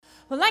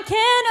Well, I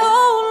can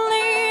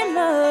only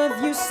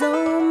love you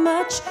so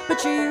much,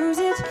 but you use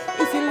it.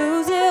 If you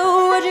lose it,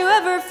 would you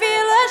ever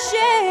feel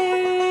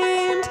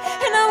ashamed?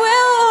 And I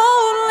will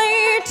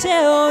only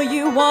tell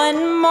you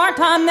one more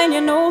time, then you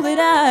know that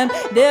I'm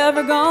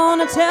never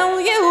gonna tell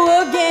you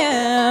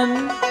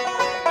again.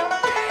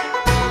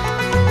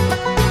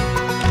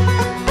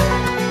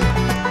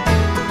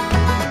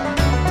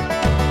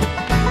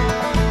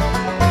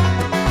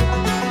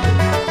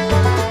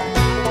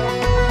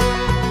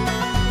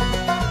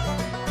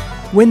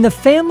 When the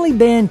family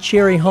band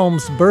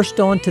Cherryholmes burst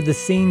onto the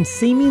scene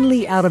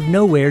seemingly out of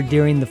nowhere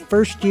during the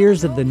first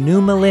years of the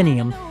new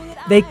millennium,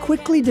 they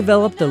quickly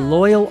developed a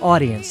loyal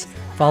audience,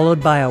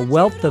 followed by a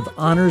wealth of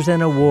honors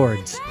and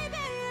awards.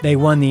 They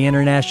won the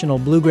International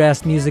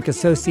Bluegrass Music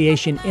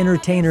Association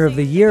Entertainer of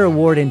the Year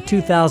Award in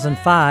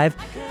 2005,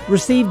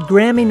 received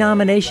Grammy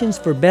nominations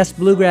for Best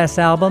Bluegrass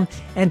Album,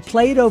 and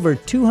played over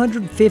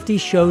 250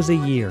 shows a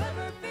year.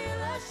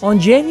 On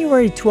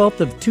January 12th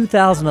of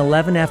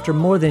 2011, after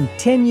more than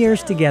 10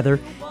 years together,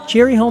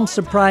 Cherryholmes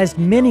surprised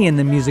many in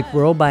the music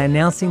world by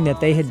announcing that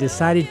they had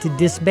decided to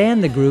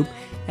disband the group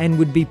and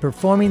would be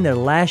performing their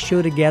last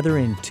show together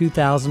in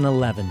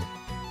 2011.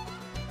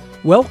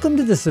 Welcome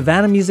to the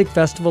Savannah Music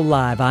Festival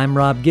Live. I'm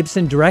Rob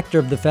Gibson, director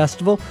of the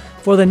festival.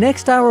 For the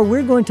next hour,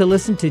 we're going to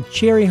listen to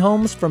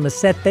Cherryholmes from a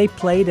set they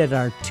played at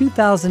our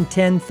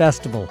 2010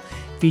 festival,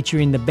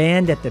 featuring the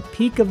band at the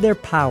peak of their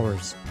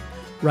powers.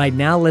 Right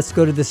now, let's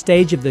go to the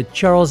stage of the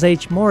Charles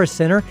H. Morris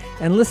Center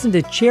and listen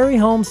to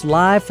Cherryholmes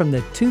live from the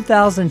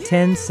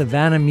 2010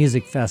 Savannah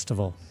Music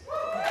Festival.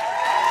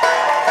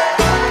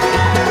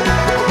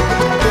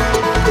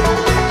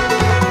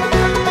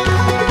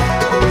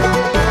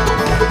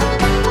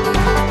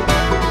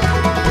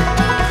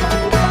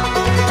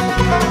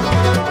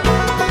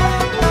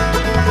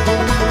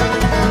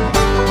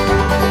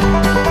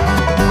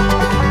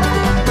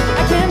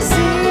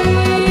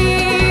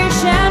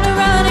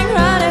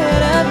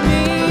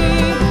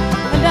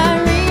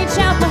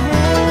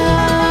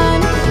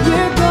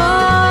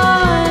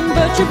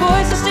 Your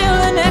voice is still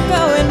an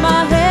echo in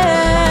my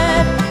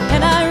head,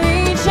 and I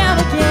reach out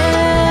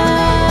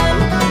again.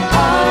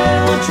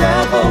 I will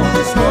travel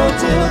this road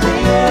till the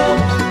end,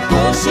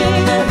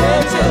 pushing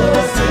ahead till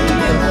I see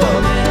you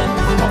again.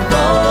 I'll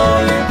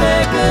follow your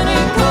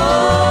beckoning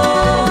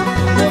call.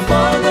 The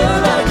farther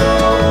I go,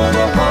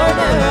 the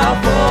harder I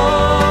fall.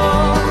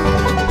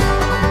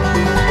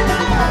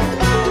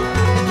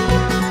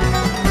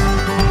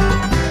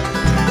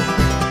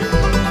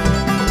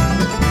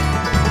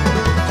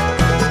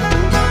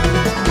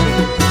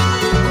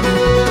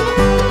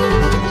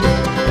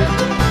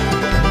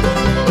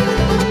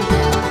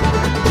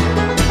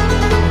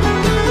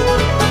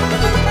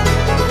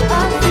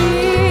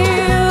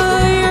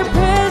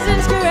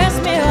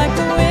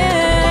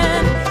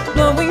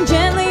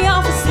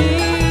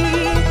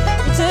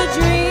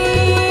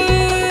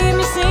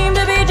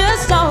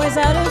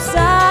 Out of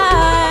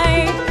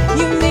sight,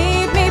 you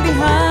leave me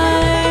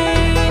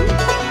behind.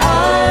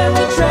 I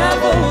will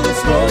travel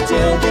this road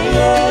till the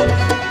end,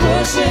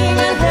 pushing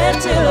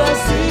ahead till I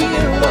see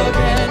you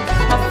again.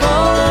 I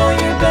follow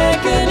your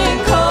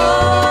beckoning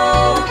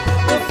call.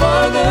 The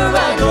farther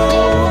I go,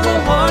 the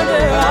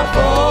harder I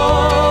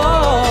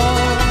fall.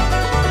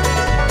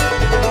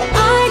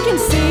 I can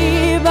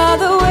see by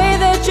the way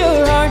that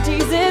your heart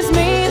teases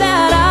me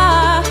that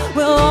I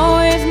will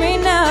always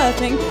mean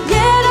nothing.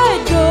 Yet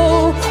I'd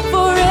go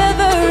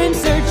forever in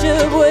search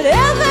of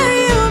whatever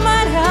you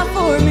might have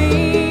for me.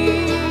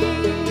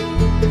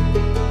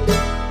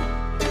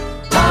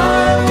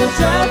 I will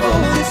travel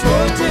this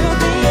road till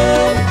the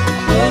end,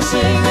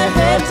 pushing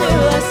ahead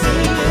till I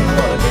see you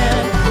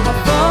again. I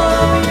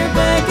follow your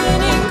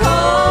beckoning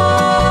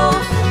call.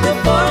 The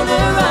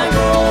farther I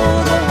go,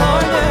 the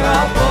harder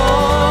I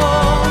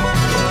fall.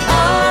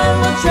 I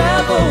will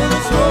travel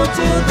this road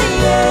till the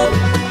end,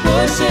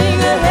 pushing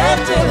ahead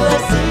till I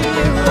see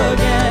you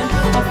again.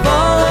 I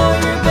follow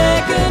your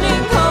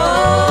beckoning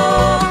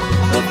call.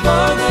 The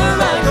farther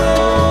I go,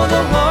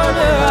 the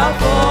harder I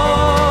fall.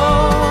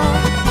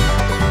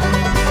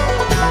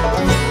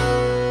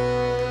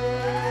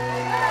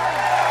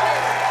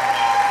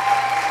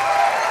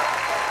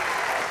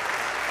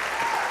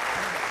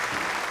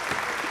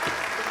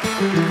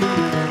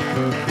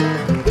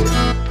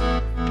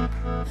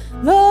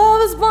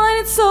 Love is blind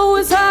and so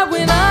is I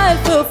when I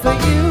fell for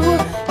you.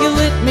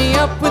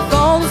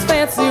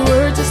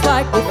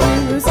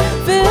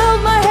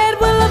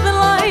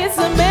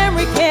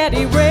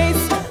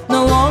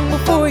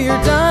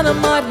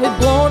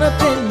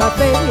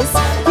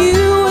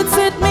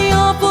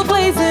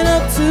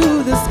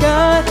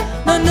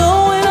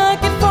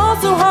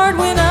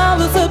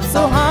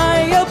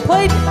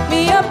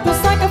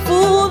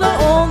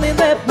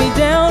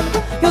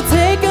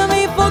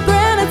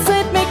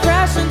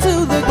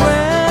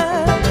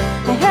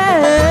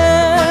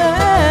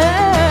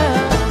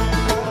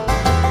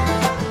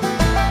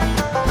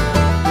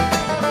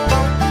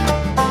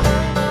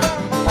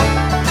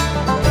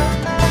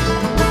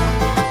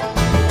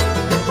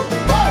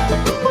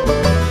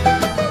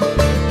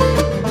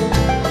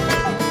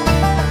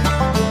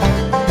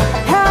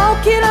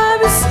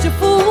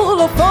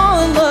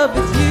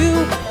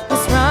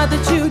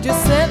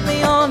 just set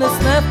me on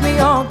and left me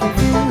all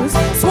confused.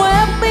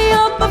 Swept me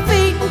up my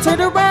feet and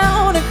turned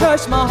around and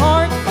crushed my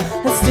heart.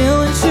 I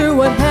still ain't sure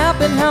what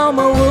happened, how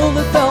my world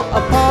had fell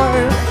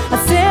apart.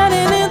 I'm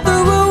standing in the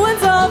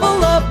ruins of a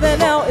love that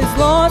now is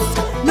lost,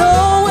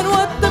 knowing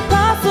what the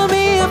price will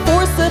be and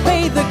forced to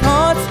pay the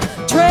cost.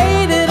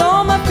 Traded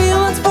all my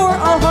feelings for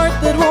a heart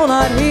that will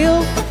not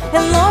heal,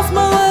 and lost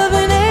my love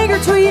and anger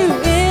to you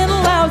in a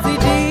lousy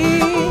deal.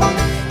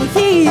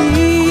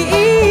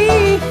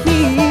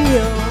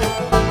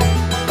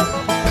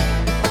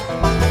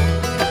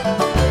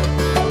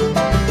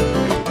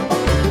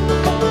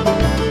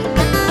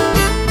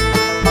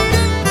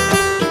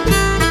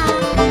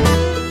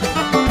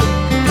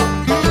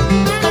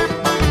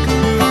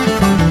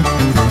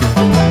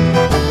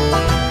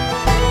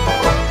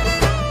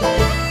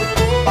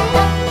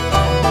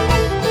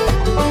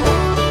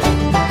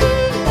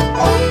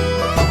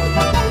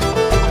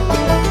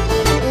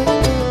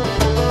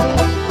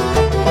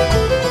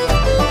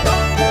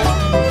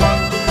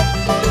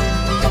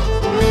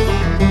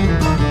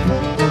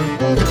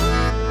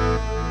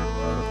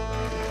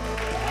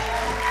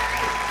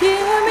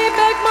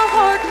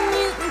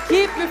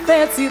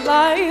 Fancy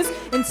lies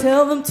and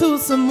tell them to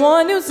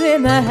someone who's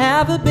in to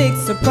have a big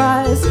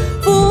surprise.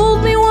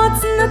 Fooled me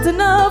once and that's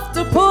enough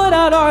to put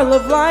out our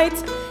love light,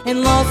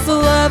 and lost the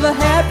love I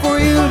had for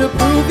you to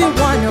prove you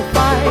won your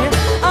fight.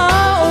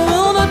 I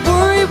will not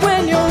worry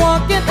when you're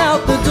walking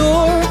out the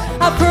door.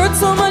 I've heard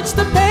so much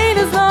the pain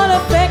does not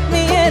affect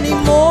me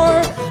anymore.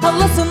 A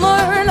lesson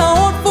learned, I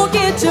won't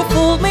forget you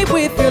fooled me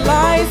with your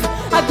lies.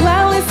 I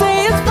gladly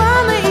say it's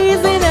finally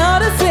easy now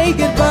to say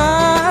goodbye.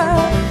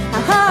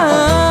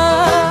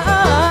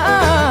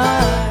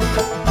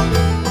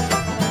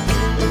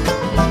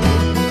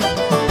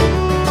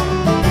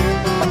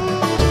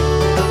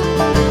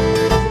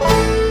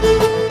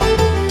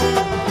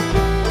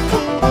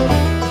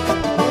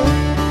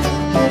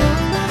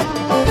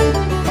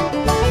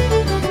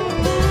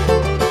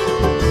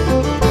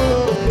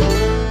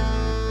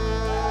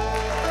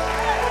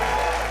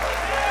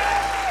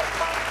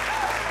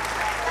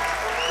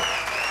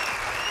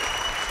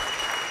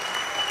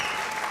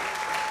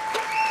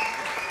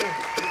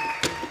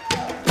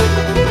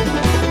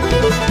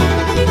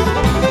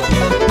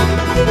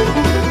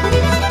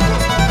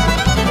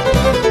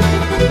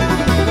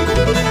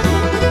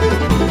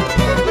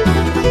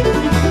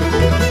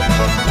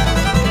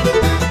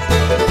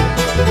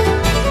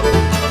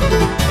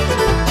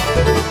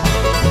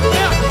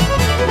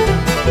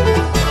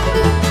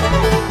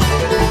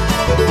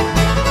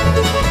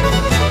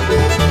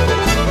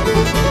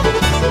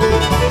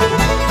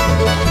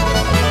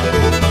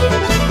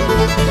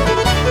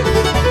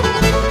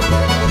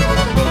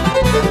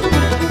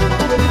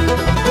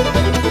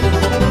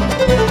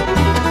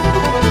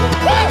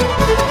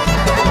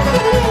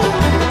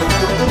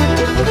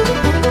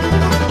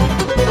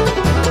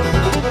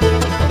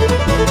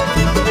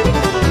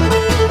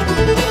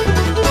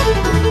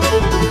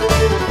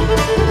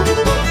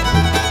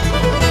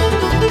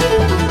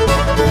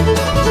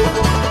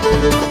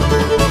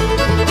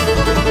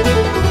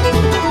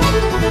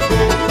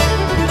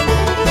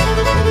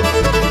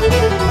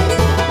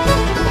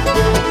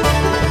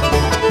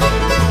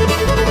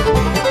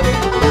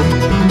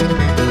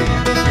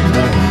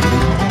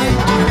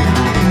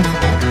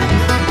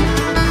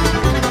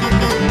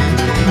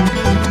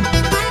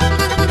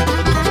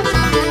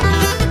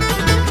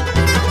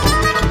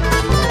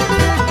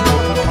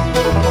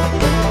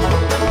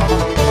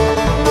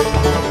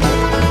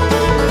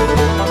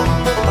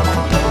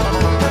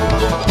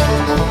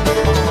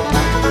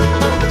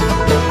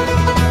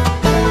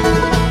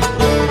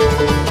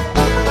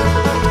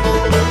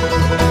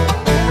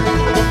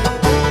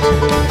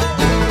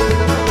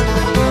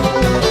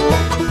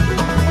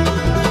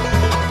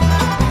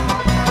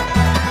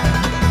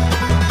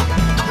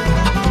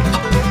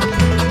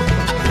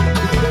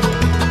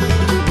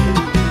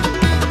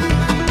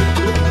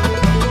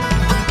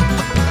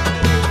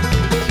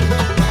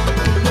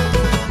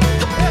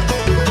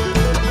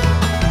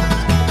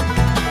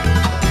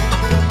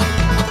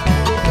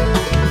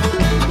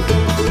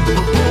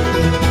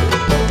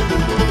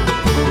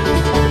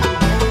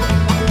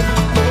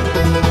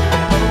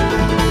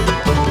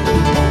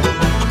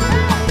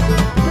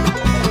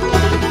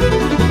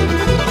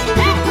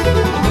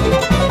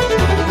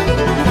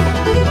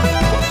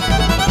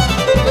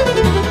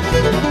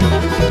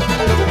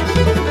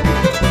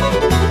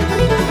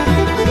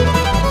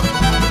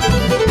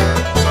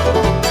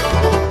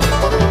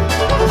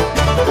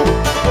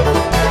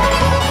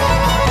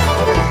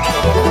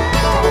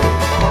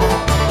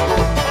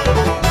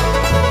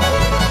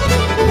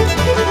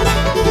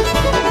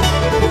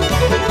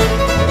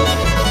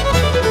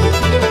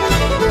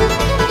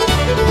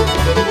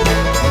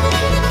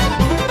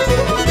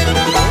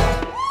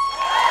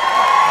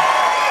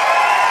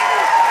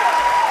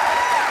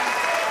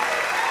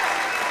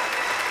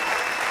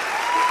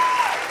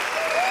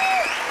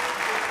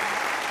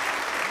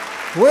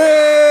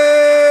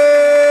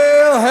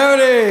 Well,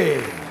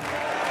 howdy.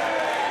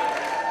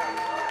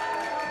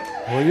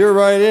 Well, you're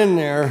right in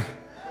there.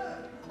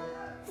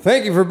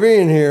 Thank you for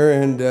being here,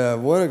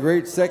 and what a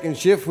great second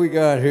shift we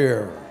got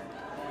here.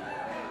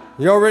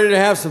 Y'all ready to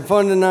have some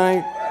fun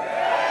tonight?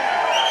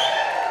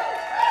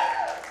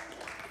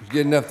 Did you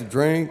get enough to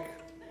drink?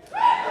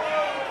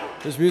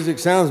 This music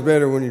sounds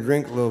better when you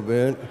drink a little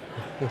bit.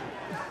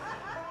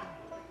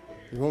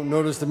 You won't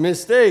notice the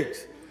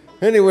mistakes.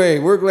 Anyway,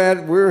 we're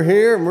glad we're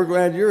here, and we're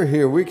glad you're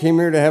here. We came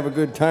here to have a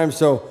good time,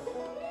 so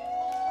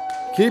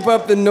keep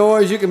up the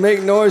noise. You can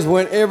make noise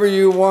whenever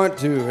you want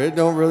to. It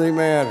don't really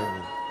matter.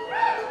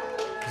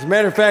 As a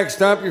matter of fact,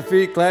 stomp your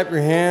feet, clap your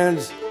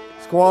hands,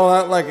 squall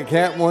out like a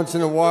cat once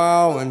in a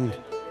while, and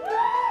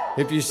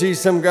if you see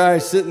some guy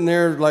sitting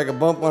there like a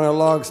bump on a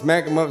log,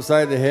 smack him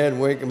upside the head,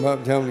 wake him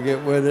up, tell him to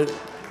get with it.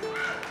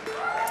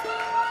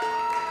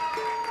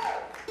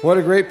 What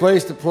a great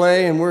place to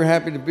play, and we're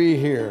happy to be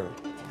here.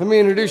 Let me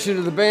introduce you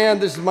to the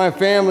band. This is my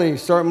family,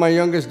 starting my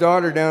youngest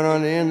daughter down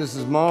on the end. This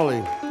is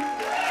Molly.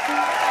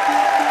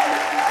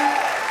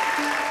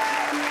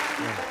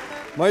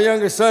 My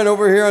youngest son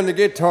over here on the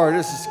guitar,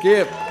 this is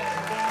Skip.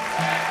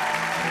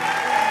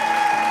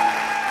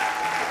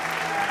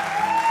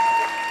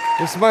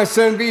 This is my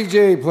son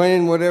BJ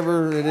playing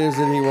whatever it is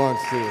that he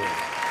wants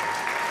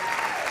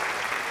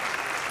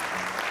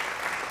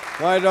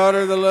to. My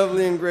daughter, the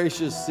lovely and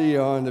gracious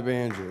Sia on the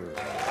banjo.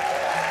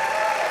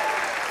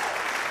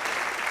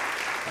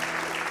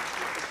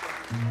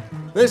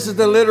 This is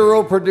the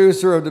literal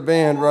producer of the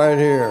band right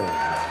here.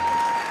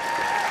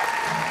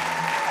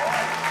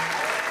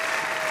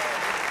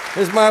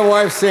 This is my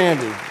wife,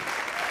 Sandy.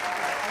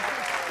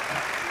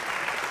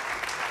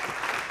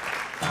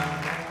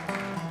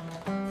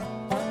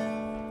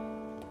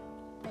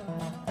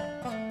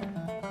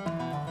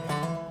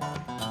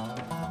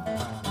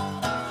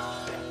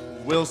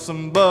 Will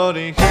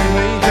somebody hear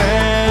me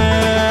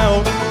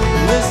out?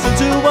 Listen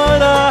to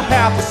what I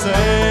have to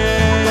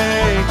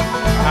say.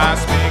 I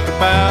speak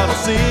about a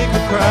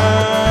secret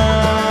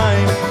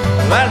crime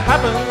that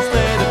happens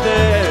day to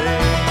day.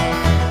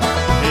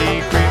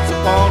 He creeps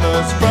upon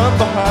us from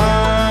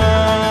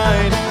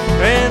behind,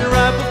 and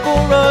right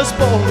before us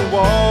boldly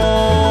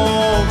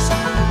walks.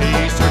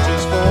 He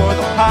searches for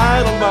the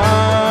idle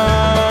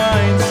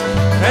minds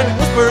and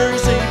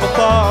whispers evil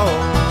thoughts.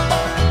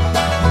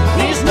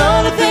 He's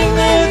not a thing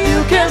that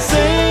you can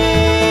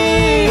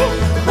see,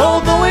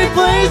 although he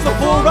plays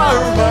before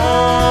our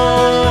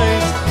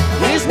eyes.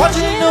 He's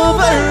watching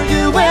over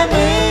you and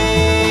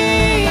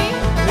me.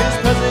 His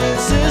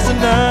presence is a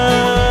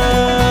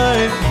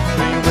night.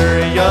 Be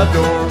wary of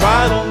your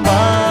idle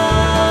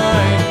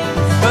mind.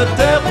 The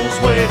devil's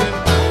waiting.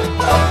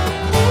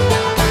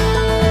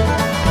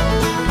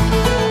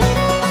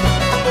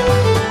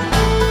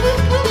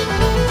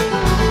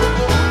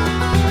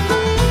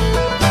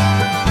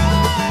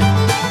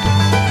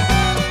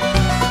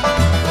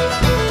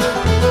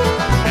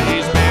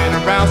 He's been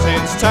around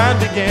since time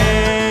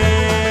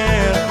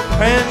began,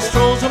 and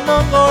strolls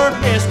among our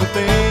midst with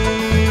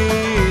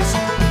ease.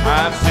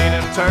 I've seen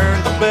him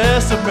turn the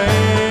best of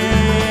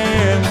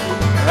men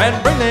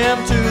and bring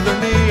them to their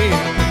knees.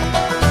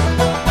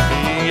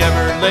 He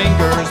ever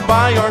lingers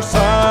by our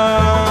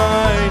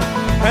side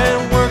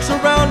and works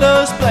around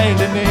us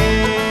blending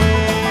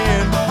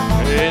in.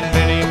 In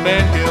many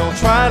men he'll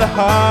try to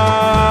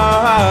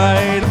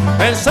hide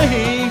and say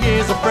he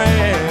is a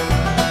friend.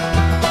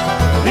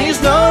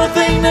 He's not a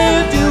thing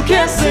that you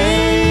can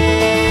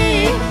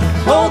see,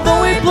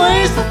 although he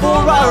plays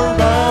before our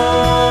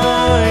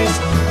eyes.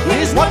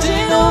 He's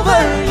watching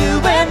over you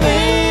and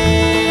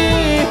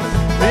me.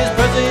 His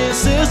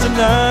presence is the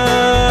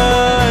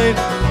night.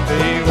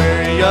 Be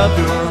wary of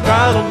your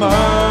idle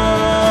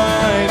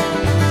mind.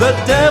 The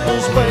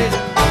devil's waiting.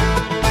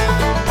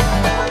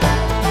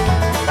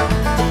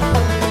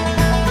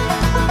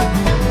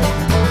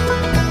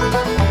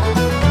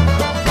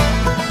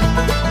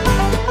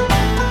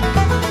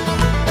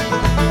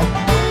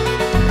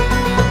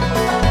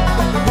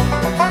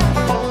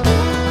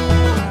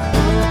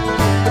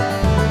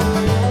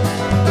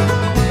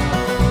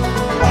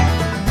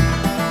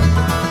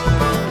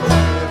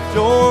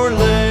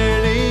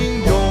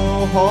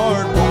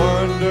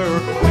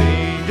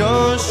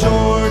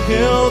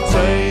 He'll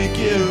take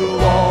you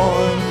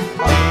on.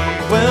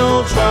 He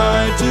will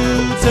try to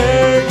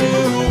tear you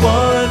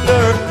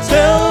under,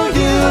 tell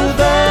you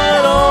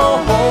that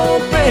all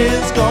hope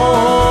is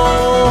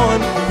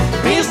gone.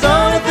 He's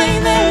not a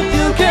thing that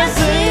you can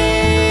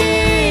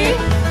see,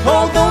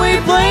 although he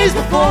plays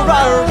before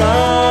our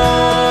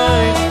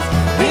eyes.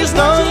 He's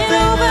not a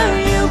thing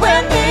over you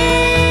and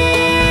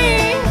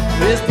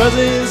me. His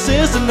presence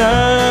is the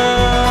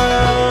night.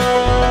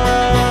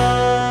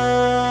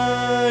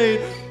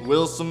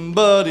 Will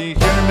somebody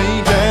hear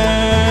me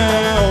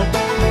down?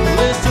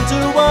 Listen to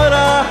what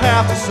I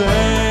have to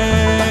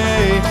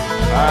say.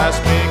 I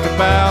speak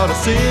about a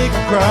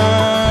secret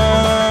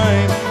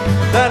crime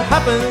that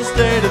happens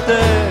day to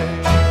day.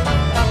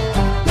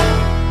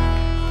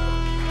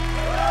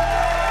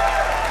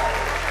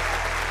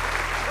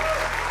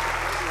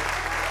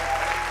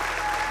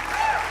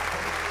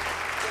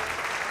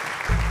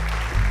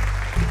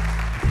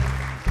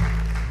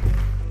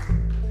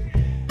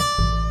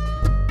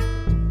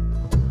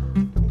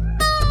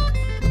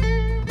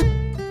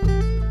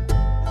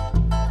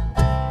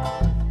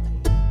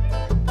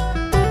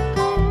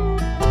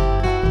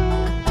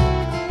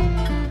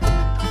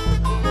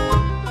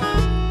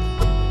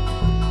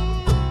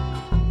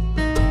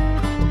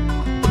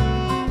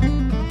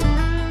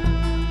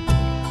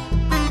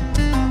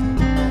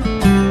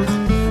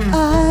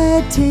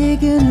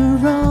 taking the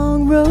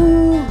wrong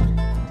road,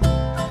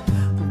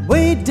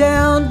 way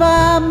down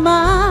by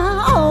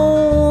my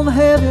own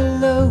heavy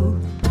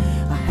load.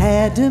 I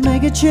had to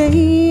make a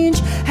change,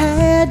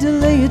 had to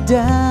lay it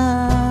down.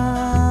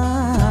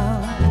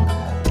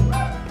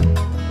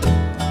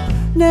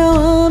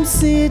 Now I'm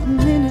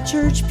sitting in a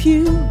church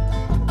pew.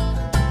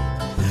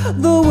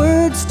 The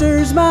word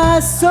stirs my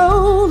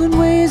soul in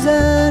ways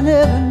I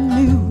never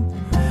knew.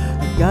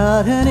 I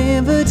got an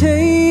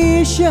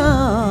invitation.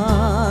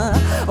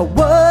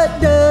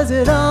 What does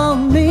it all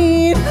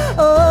mean?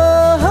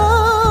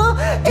 Oh,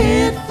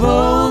 it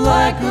flowed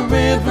like a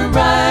river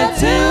right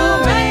to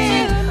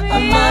me. A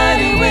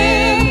mighty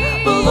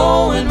wind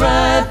blowing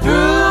right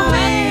through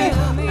me.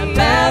 I'm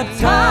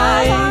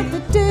baptized on the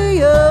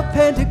day of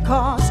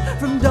Pentecost,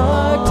 from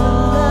dark to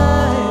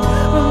light,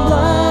 from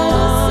blind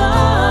to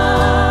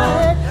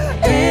sight.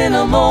 In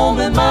a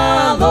moment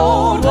my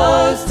load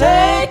was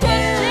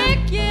taken.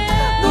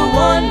 The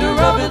wonder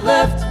of it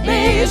left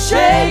me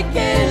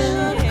shaking.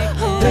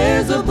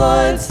 There's a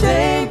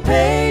blood-stained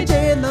page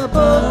in the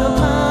book of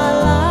my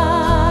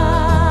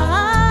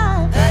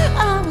life.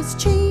 I was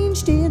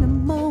changed in a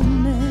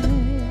moment.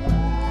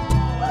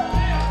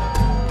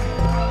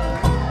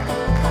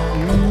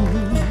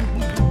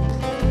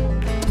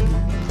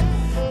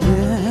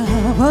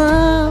 Now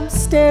I'm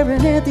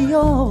staring at the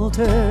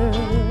altar.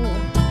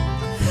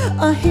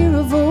 I hear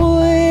a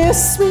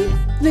voice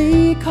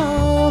sweetly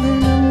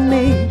calling on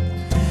me.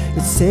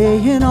 It's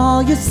saying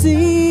all you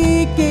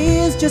seek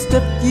is just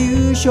a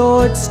few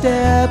short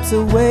steps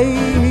away.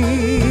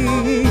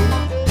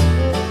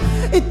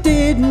 It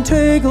didn't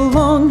take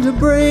long to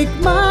break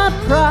my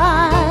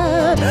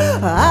pride.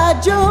 I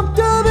jumped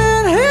up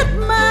and hit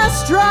my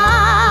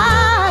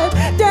stride.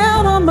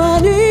 Down on my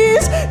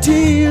knees,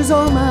 tears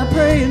on my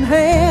praying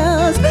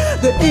hands.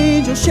 The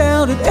angel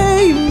shouted,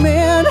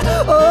 amen.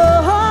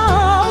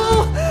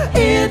 Oh,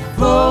 it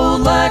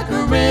flowed like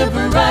a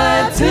river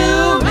right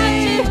to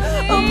me.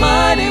 A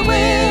mighty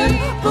wind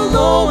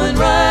blowing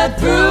right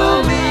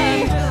through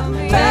me.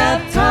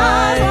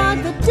 Baptized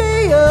on the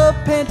day of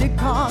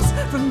Pentecost,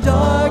 from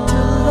dark to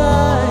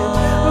light,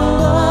 from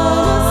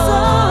blind to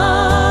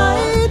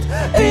sight.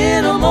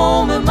 In a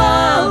moment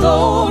my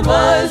load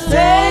was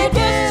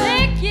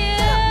taken.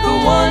 The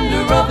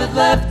wonder of it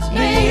left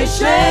me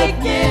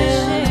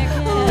shaking.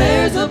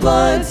 There's a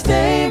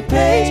blood-stained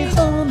page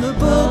on the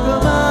book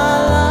of my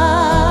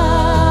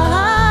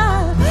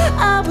life.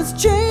 I was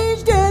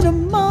changed in a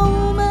moment.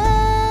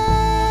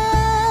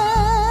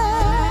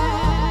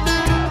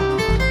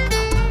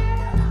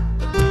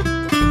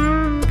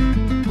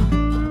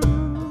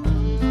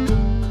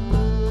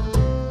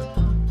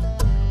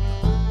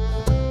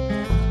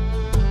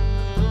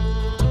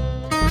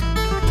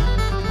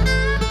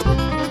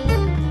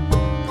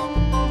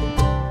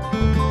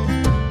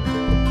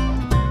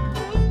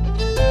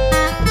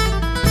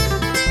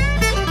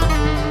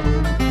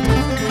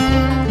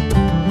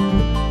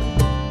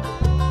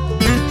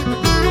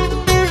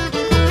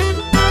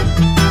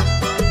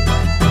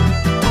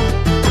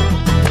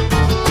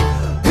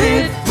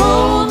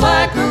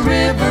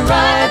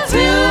 Right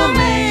to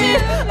me,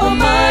 a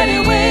mighty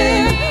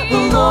wind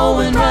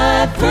blowing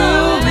right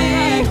through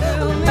me.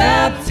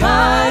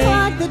 Baptized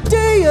like the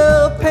day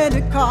of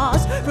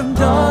Pentecost, from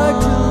dark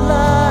to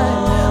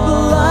light,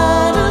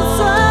 blind to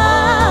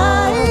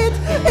sight.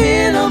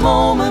 In a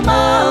moment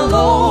my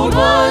load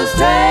was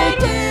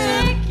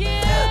taken.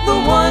 The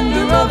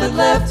wonder of it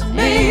left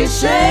me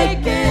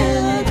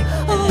shaking.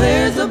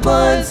 There's a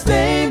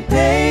blood-stained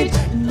page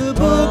in the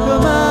book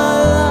of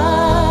my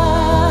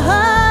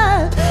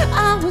life.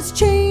 I was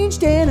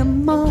changed in a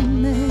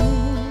moment.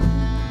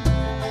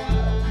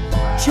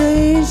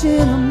 Changed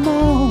in a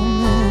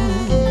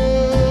moment.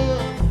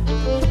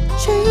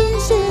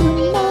 Changed in a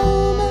moment.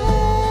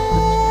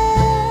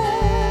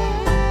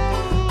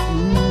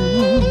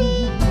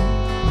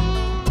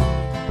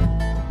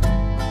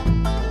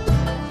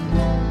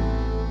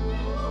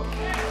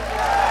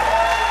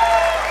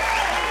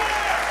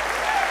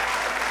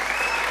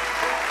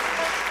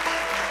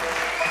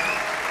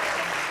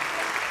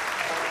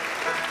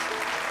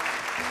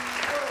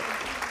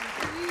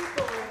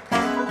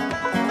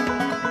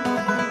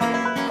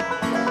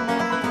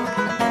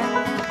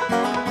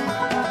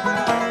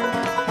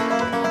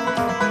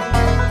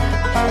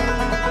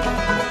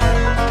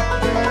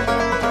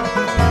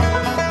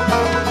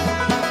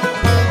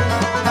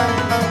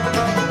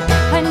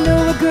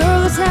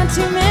 Had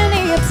too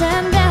many ups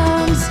and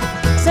downs,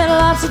 said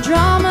lots of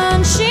drama,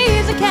 and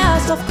she's a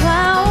cast-off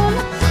clown.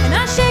 And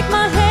I shake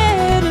my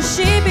head as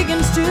she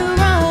begins to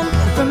run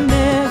from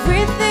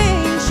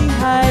everything she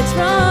hides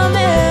from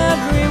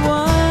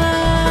everyone.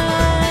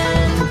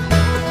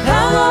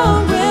 How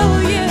long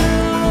will you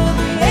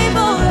be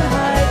able to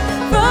hide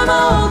from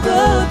all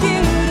the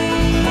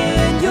beauty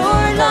in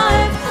your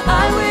life?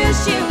 I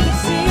wish you could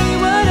see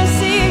what I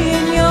see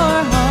in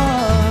your heart.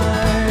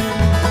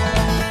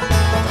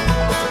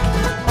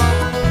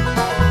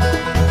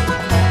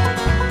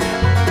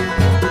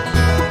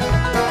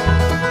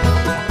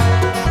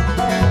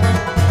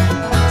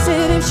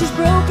 She's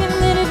broken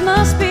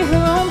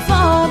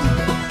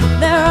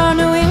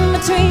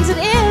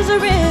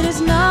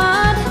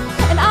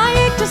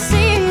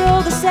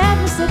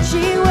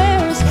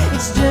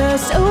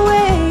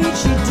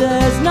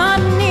does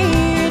not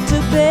need to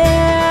bear.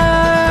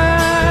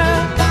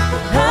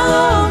 How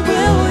long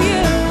will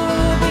you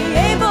be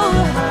able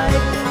to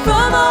hide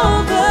from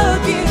all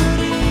the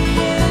beauty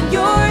in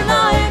your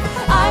life?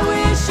 I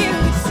wish you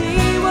could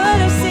see what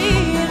I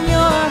see in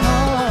your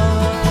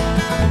heart.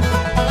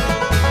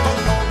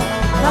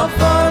 How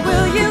far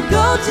will you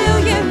go till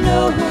you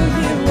know who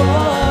you are?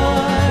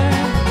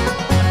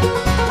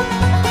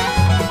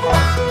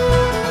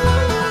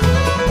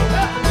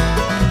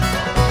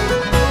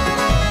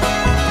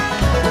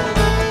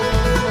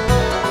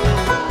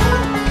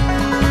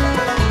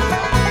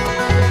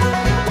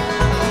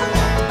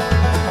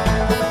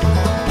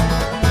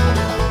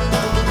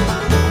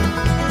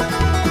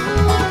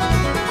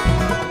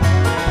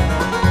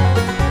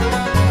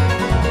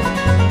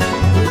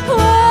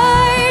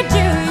 Why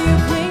do you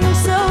cling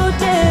so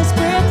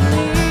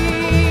desperately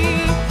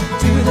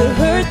to the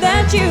hurt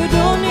that you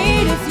don't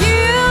need if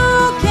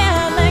you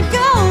can't let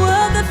go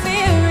of the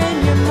fear in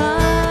your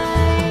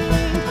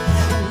mind?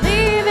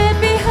 Leave it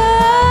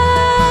behind.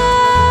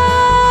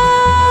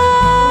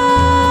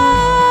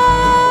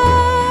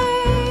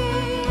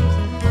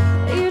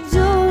 You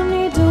don't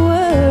need to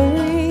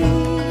worry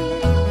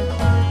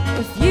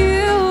if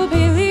you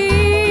believe.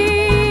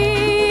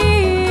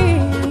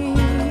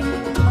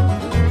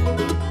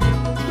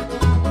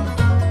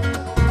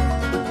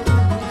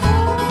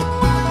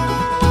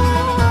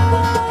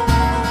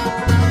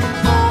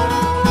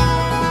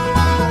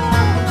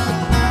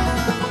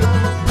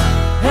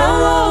 How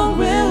long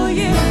will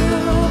you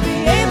be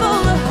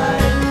able to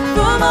hide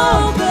from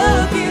all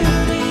the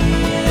beauty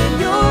in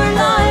your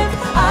life?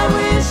 I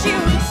wish you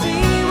could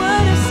see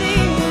what I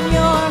see in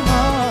your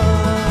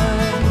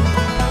heart.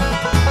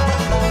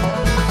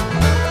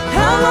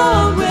 How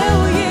long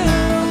will you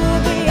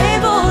be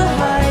able to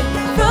hide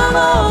from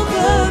all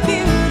the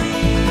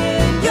beauty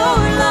in your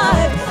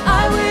life? I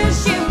wish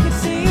you could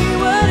see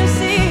what I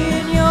see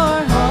in your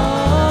heart.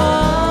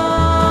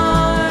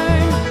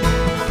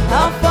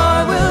 How far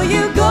will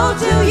you go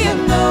till you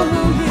know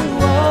who you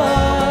are?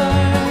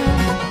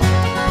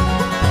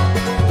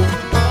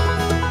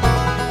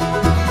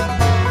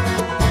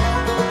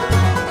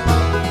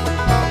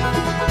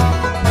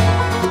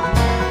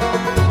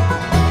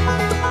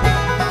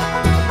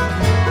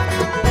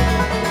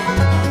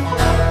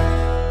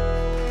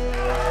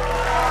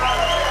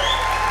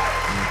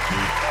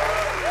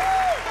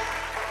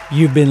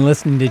 You've been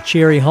listening to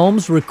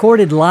Cherryholmes,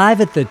 recorded live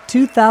at the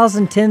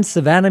 2010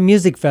 Savannah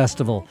Music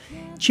Festival.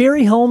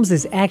 Cherryholmes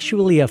is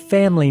actually a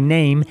family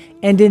name,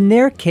 and in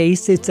their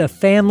case, it's a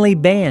family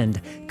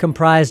band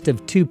comprised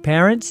of 2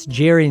 parents,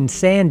 Jerry and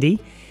Sandy,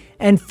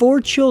 and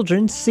 4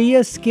 children,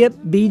 Sia, Skip,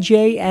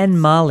 BJ,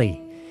 and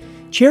Molly.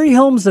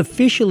 Cherryholmes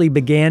officially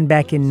began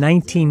back in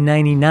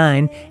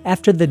 1999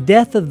 after the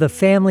death of the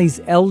family's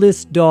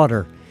eldest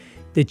daughter.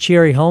 The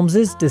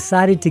Cherryholmeses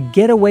decided to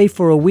get away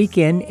for a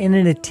weekend in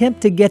an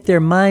attempt to get their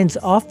minds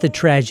off the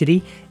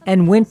tragedy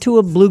and went to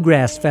a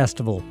bluegrass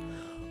festival.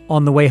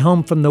 On the way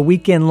home from the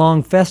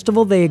weekend-long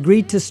festival, they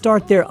agreed to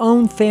start their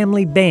own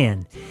family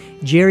band.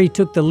 Jerry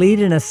took the lead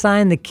and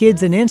assigned the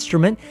kids an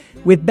instrument.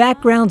 With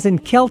backgrounds in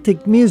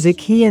Celtic music,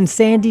 he and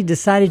Sandy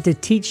decided to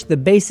teach the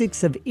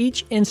basics of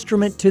each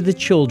instrument to the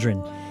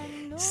children.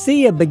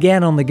 Sia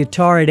began on the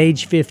guitar at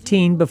age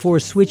 15 before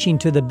switching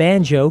to the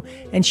banjo,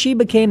 and she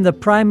became the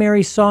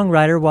primary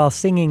songwriter while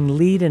singing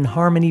lead and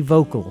harmony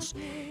vocals.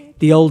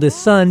 The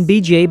oldest son,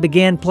 BJ,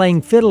 began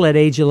playing fiddle at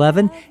age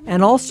 11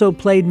 and also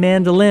played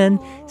mandolin,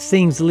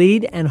 sings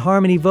lead and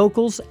harmony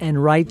vocals,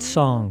 and writes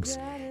songs.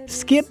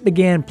 Skip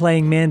began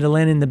playing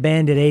mandolin in the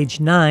band at age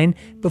 9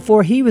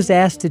 before he was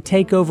asked to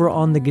take over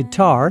on the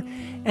guitar,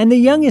 and the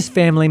youngest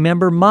family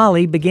member,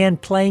 Molly, began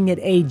playing at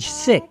age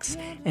 6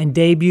 and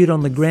debuted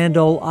on the Grand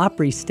Ole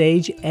Opry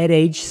stage at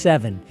age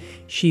 7.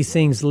 She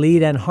sings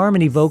lead and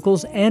harmony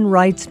vocals and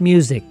writes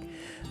music.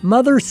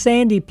 Mother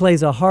Sandy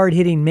plays a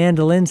hard-hitting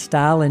mandolin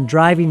style and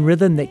driving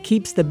rhythm that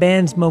keeps the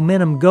band's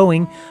momentum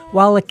going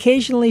while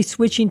occasionally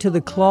switching to the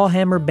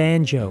clawhammer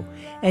banjo.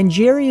 And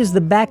Jerry is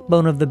the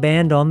backbone of the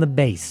band on the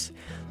bass.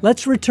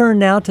 Let's return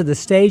now to the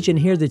stage and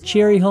hear the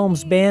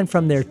Cherryholmes Band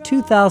from their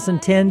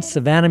 2010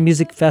 Savannah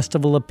Music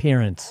Festival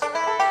appearance.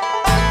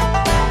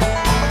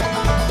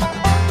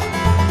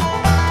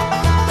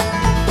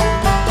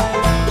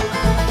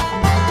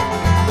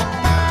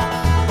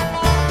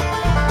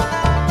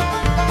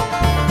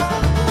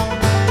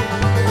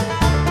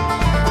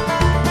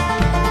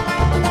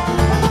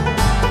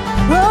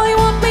 Well, you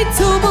want me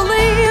to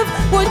believe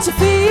what you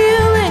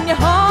feel in your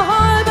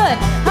heart, but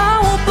I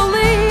won't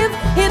believe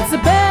it's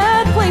a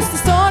bad place to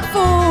start,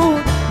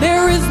 fool.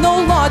 There is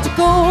no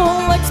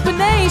logical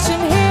explanation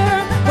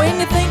here. When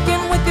you're thinking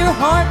with your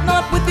heart,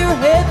 not with your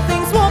head,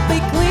 things won't be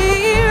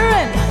clear.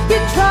 And you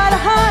try to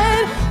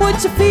hide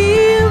what you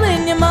feel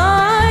in your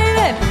mind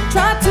and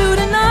try to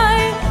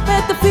deny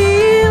that the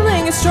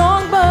feeling is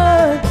strong,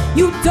 but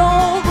you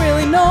don't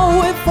really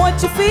know if what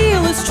you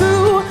feel is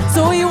true.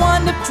 So you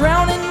wind up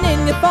drowning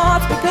in your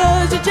thoughts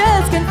because you're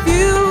just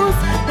confused.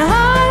 Now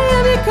I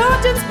am your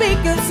conscience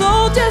speaking, so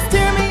just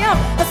hear me out.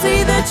 I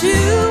see that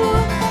you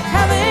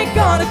haven't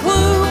got a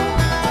clue.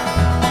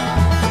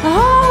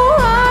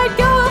 Alright,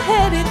 go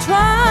ahead and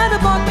try to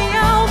block me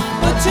out,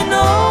 but you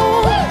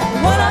know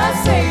what I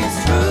say is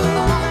true.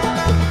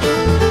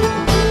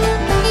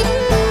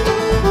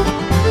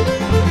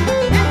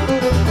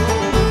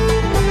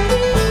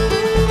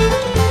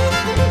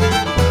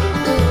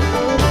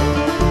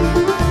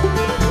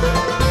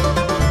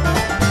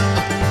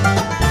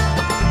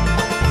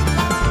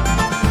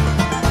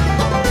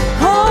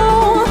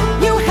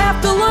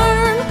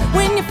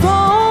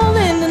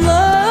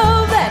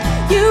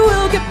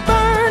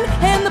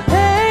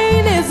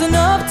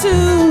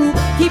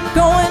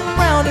 Going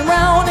round and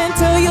round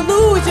until you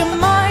lose your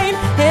mind,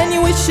 and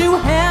you wish you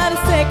had a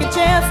second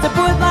chance to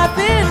put life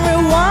in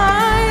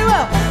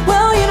rewind.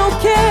 Well, you don't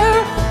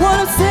care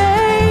what I'm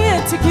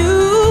saying to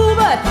you,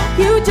 but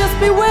you just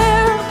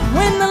beware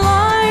when the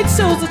light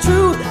shows the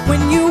truth.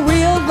 When you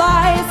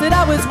realize that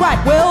I was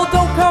right, well,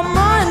 don't come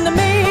run to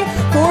me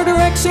for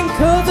direction,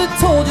 'cause I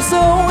told you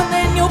so, and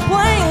then you'll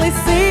plainly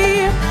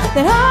see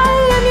that I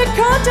am your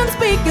conscience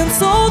speaking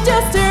soul.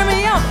 Just hear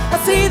me out. I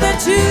see that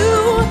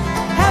you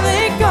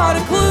haven't got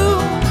a clue.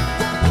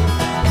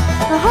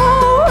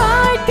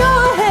 Alright, go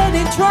ahead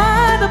and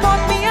try to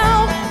block me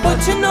out, but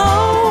you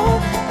know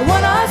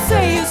what I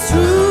say is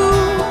true.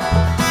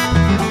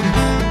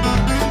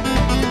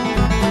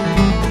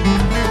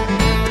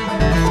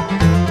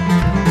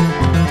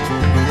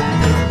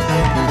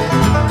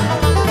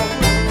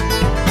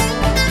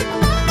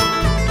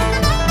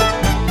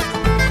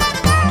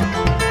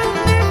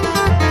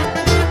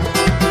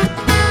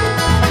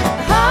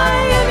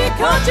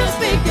 Just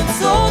speaking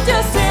soul,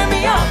 just hear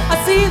me out. I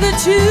see that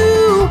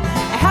you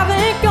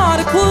haven't got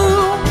a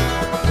clue.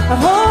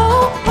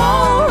 Oh,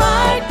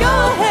 alright, go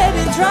ahead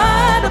and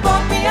try to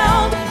block me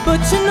out,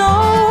 but you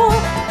know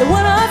that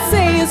what I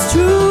say is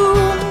true.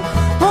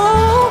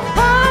 Oh,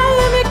 I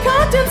am your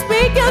conscience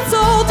speaking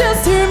soul,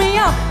 just hear me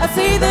out. I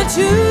see that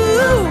you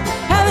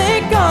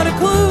haven't got a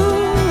clue.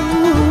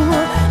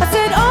 I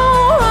said,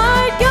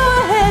 alright, go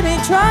ahead and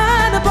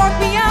try to block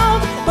me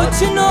out, but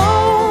you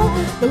know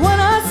that what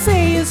I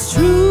say is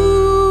true.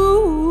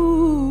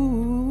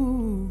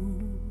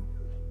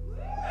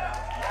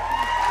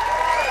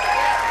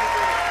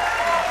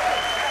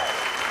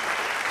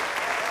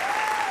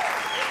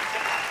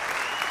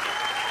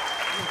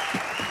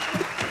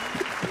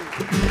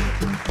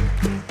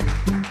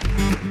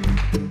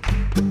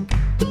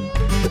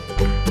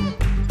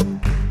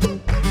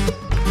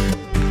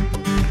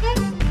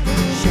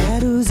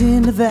 Shadows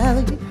in the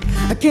valley,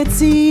 I can't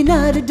see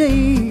night or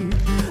day.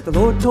 The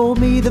Lord told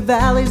me the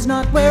valley's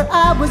not where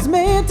I was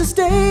meant to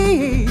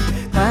stay.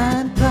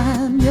 Climb,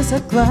 climb, yes I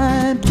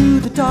climbed to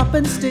the top,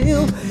 and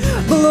still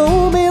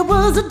below me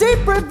was a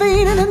deep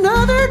ravine and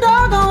another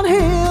doggone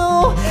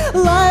hill.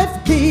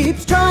 Life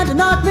keeps trying to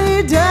knock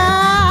me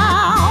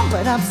down,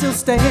 but I'm still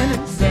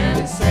standing,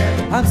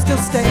 I'm still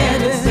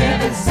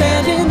standing,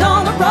 standing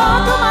on the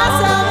rock of my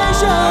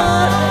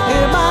salvation.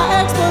 In my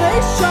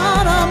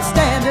explanation, I'm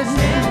standing,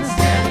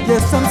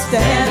 yes I'm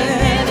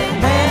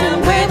standing,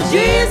 and with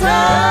Jesus.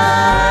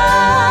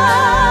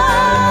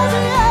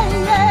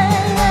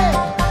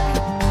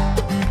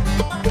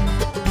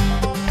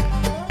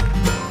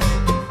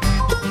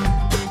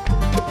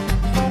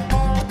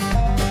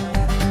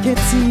 Can't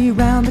see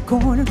around the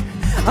corner,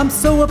 I'm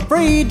so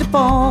afraid to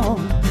fall.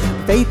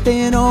 Faith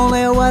in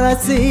only what I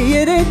see,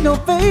 it ain't no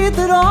faith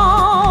at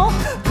all.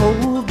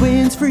 Cold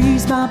winds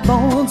freeze my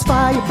bones,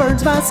 fire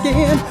burns my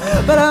skin,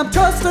 but I'm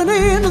trusting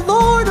in the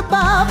Lord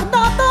above,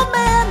 not the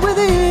man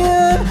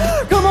within.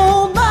 Come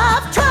on,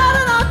 life, try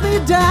to knock me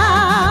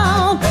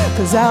down,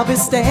 'cause I'll be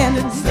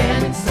standing,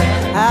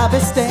 I'll be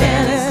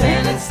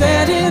standing,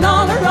 standing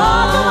on the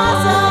rock of my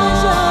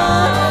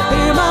salvation.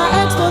 Hear my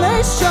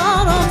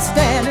explanation, I'm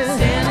standing,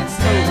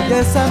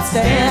 yes I'm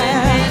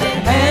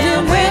standing,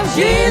 and with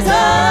Jesus.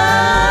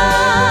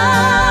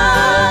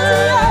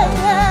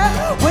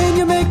 When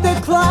you make the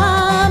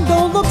climb,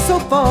 don't look so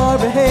far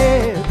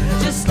ahead.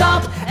 Just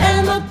stop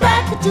and look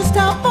back at just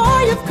how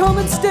far you've come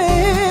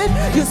instead.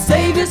 Your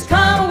Savior's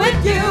coming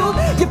with you,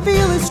 you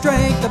feel His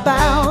strength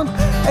abound,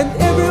 and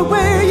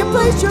everywhere you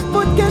place your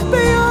foot can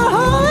be your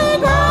holy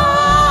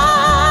ground.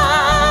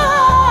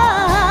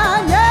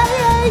 Yeah,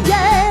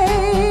 yeah,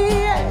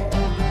 yeah.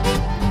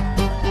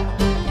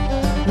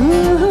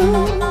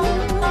 Ooh.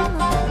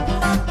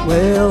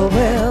 Well,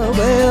 well,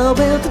 well,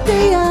 well,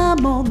 today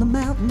I'm on the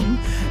mountain.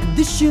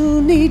 This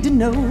you need to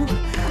know.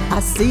 I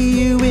see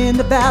you in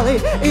the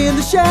valley, in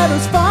the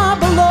shadows far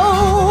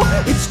below.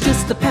 It's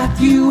just the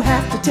path you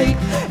have to take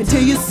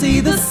until you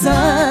see the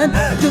sun.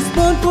 Just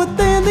one foot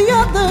then the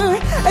other,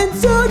 and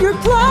soon your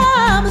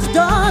climb is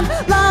done.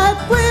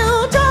 Life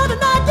will try to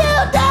knock you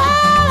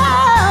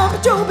down,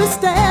 but you'll be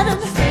standing,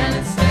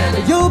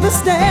 you'll be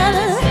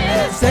standing,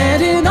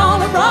 standing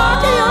on the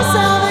rock of your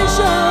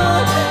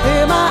salvation.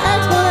 Hear my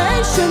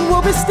explanation,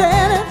 we'll be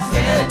standing,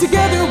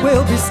 together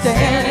we'll be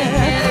standing,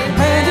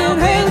 hand in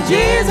hand with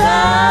Jesus.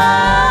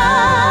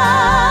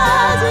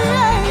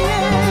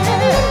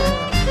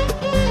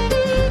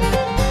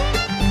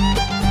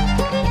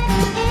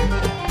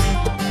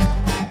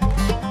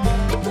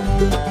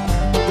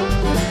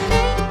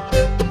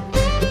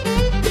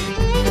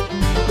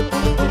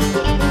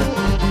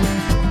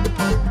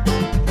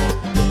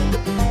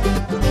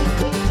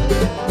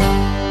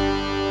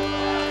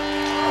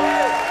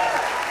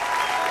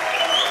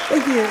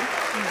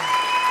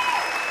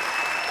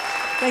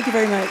 Thank you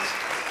very much.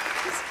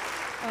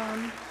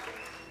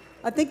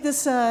 I think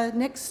this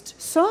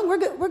next song, we're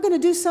going to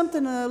do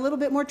something a little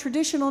bit more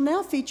traditional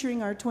now,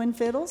 featuring our twin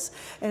fiddles,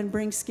 and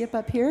bring Skip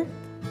up here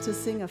to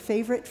sing a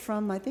favorite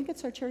from, I think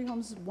it's our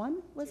Cherryholmes 1,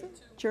 was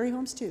it?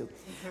 Cherryholmes 2.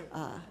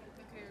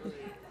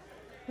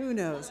 Who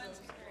knows?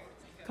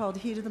 Called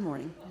Heat of the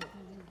Morning.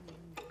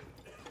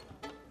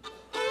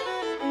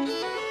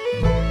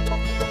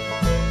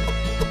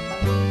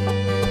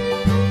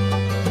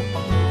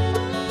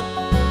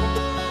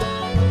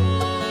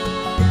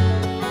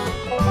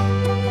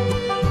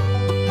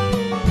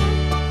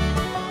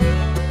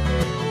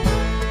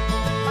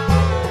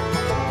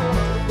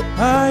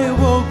 I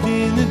awoke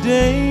in the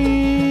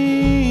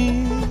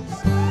days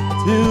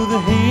to the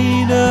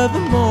heat of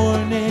the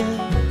morning.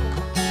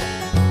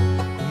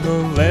 The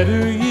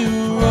letter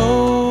you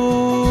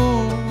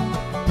wrote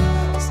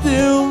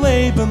still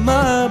lay by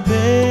my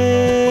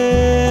bed.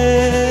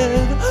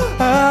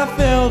 I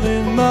felt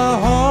in my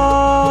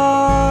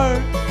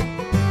heart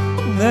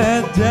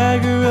that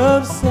dagger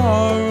of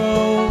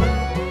sorrow,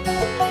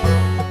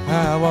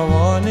 how I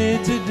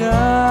wanted to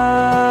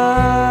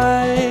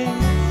die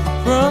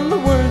from the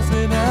words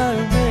that I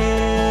read.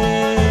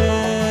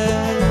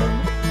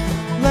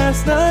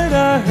 Last night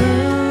I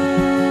heard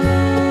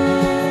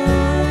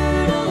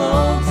a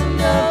lonesome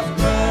love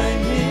crying.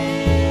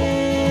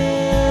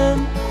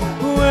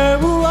 Where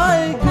will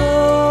I go?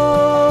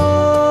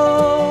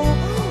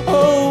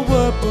 Oh,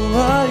 what will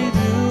I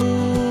do?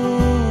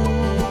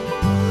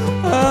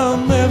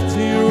 I'm left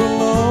here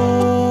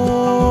alone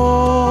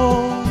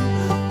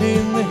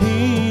in the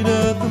heat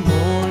of the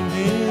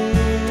morning,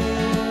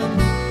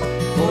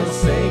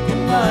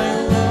 forsaken my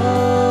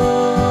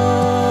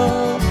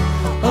love,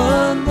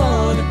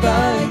 unwanted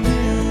by you.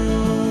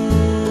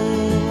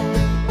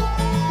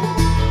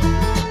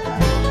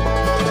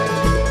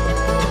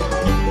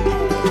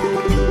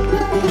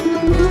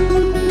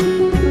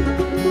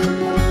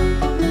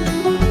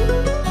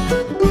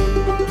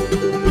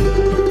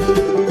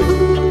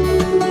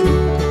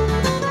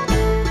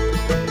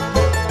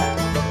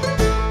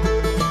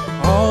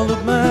 All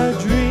of my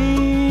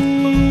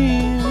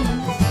dreams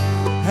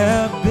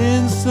have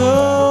been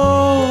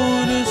so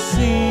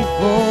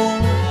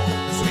deceitful.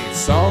 Sweet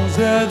songs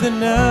of the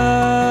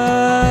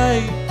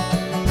night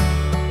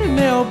are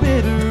now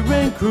bitter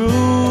and cruel.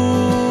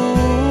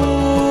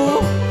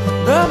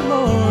 The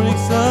morning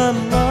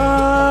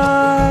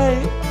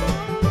sunlight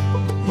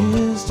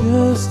is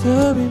just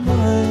a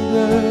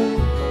reminder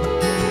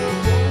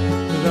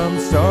that I'm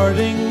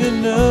starting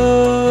another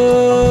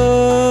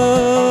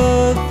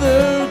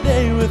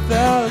day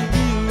without you.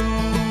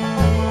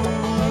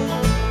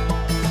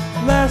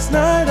 Last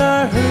night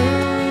I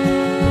heard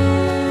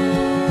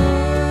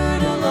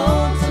a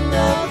lonesome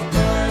love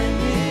crying.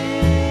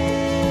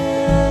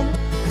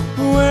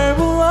 Where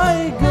will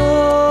I go?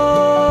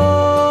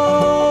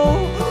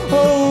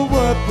 Oh,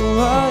 what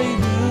will I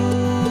do?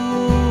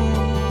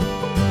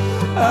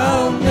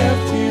 I'm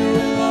left here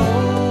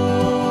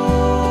alone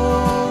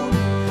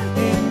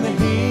in the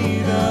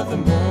heat of the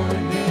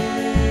morning,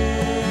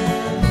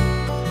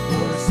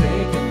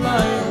 forsaken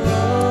my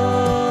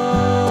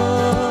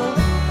love,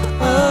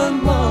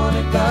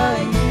 unwanted by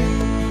you.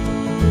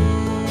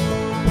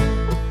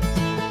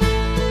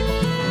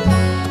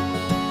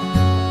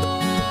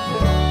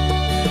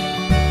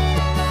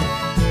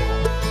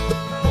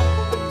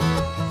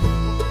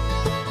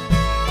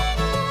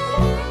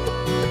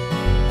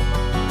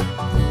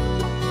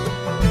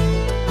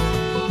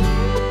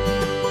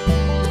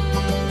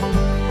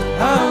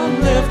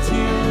 I'm left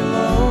here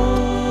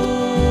alone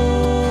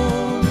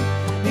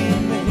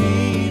in the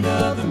heat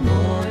of the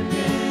morning,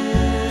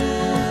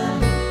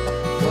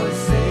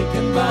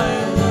 forsaken by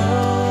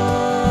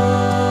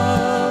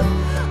love,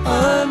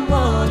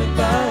 unwanted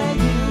by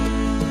you,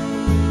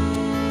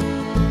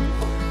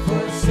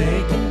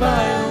 forsaken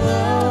by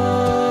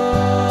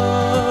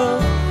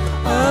love,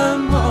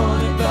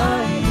 unwanted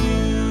by you.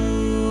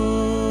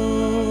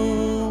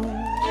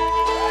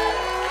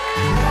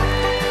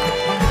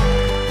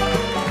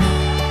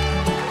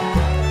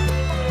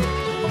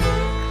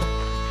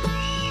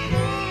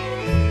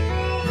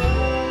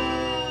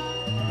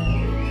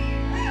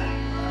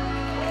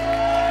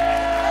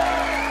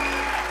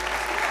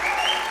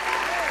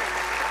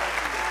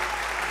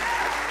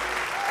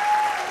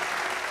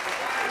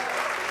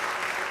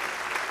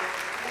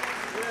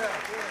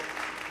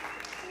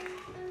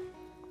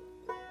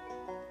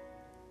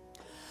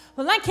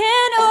 Well, I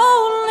can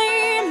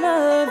only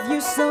love you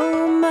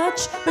so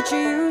much, but you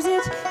use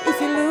it.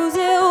 If you lose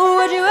it,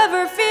 would you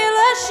ever feel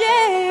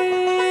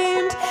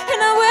ashamed?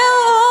 And I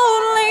will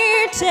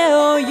only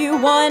tell you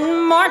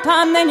one more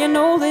time, then you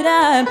know that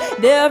I'm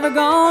never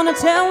gonna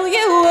tell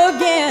you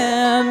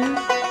again.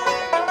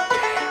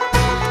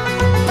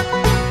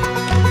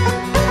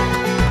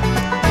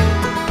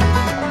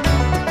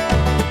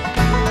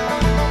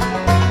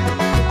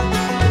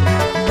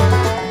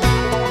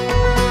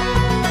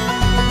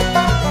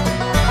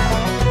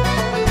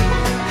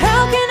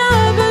 How can I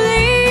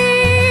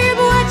believe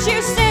what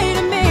you say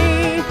to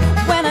me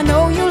when I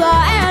know you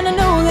lie and I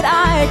know that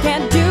I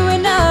can't do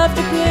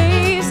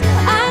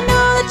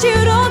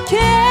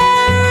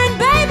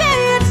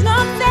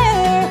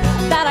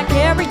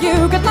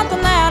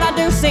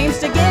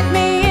to get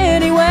me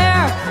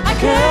anywhere. I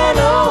can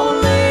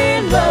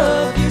only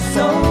love you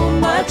so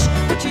much,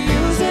 but you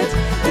use it.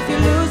 If you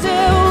lose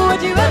it,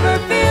 would you ever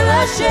feel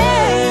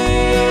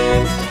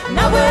ashamed? And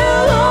I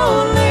will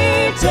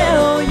only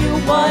tell you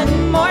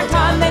one more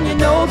time, then you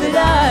know that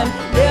I'm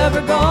never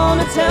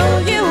gonna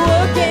tell you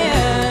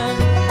again.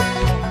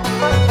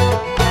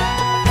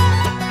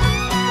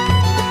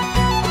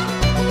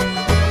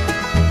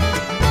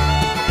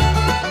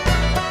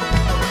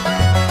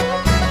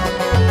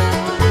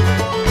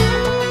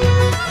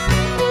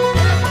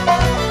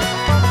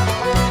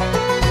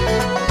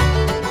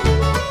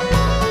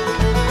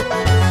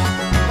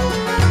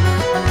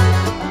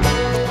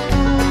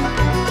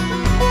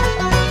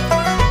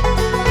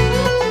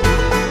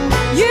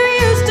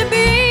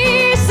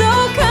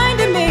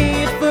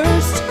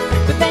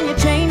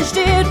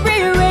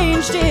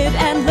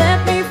 And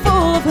left me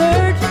full of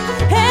hurt,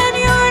 and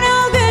you're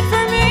no good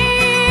for me.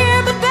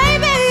 But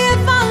baby,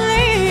 if I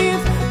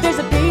leave, there's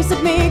a piece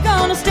of me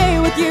gonna stay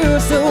with you.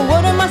 So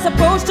what am I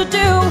supposed to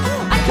do?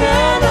 I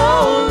can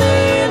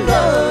only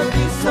love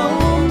you so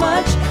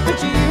much,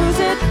 but you use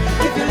it.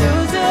 If you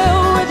lose it,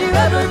 would you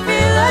ever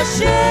feel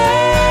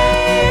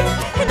ashamed?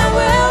 And I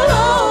will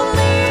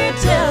only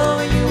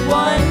tell you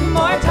one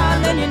more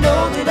time, then you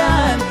know that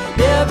I'm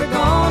never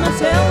gonna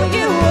tell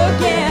you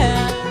again.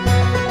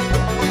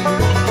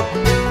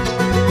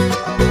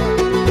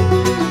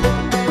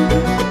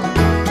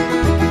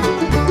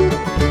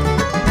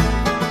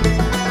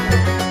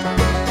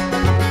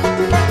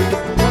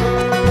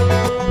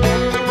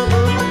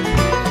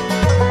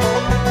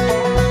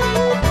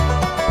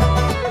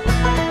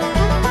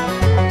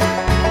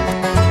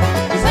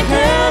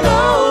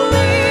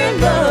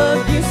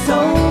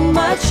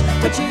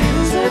 But you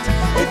use it.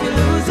 If you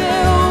lose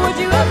it, would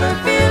you ever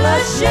feel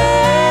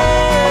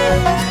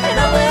ashamed? And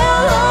I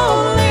will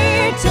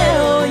only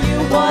tell you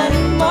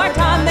one more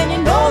time, then you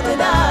know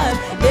that I'm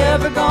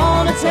never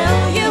gonna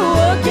tell you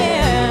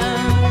again.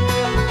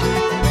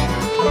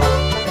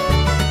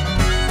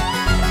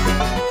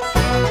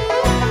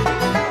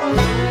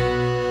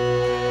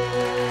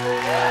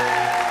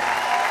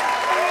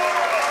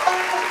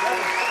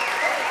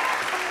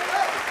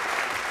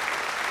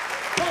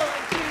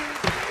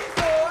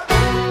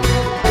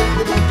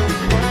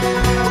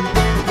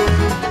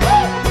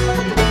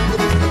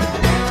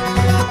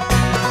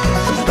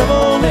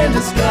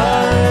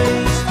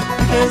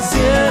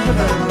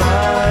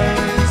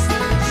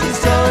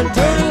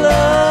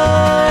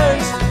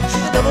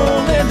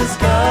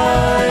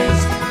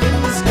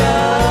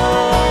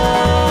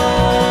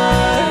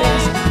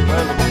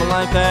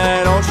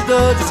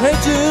 Just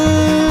hate you.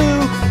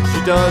 She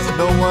doesn't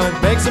know what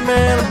makes a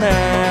man a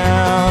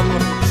man.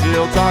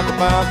 She'll talk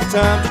about the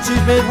time that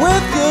she's been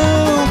with you,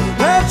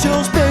 and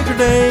she'll speak her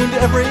name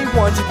to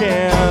everyone she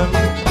can.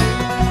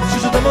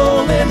 She's a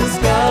devil in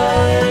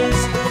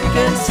disguise. You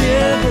can see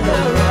it in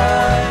her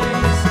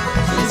eyes.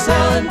 She's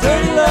telling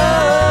dirty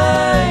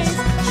lies.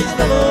 She's a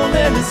devil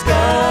in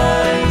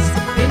disguise.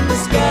 In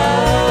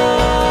disguise.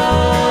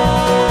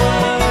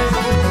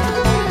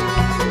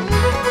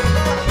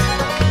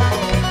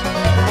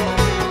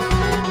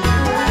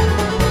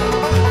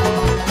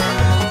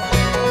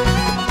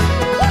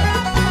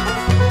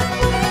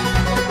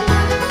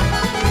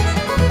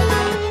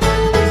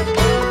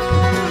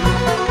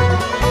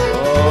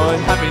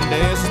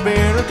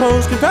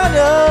 Close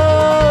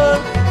companion,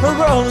 her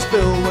world is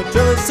filled with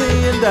jealousy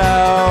and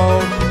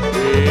doubt.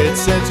 It's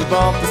sensitive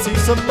off to see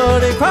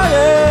somebody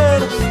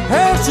crying,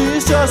 and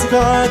she's just a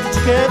kind that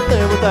you can't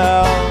live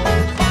without.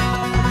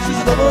 She's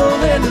a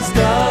devil in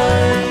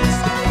disguise.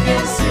 You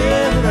can see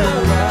it in her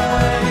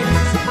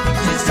eyes.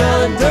 She's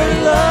telling dirty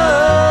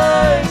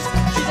lies.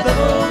 She's a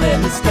devil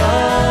in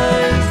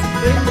disguise.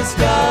 In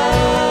disguise.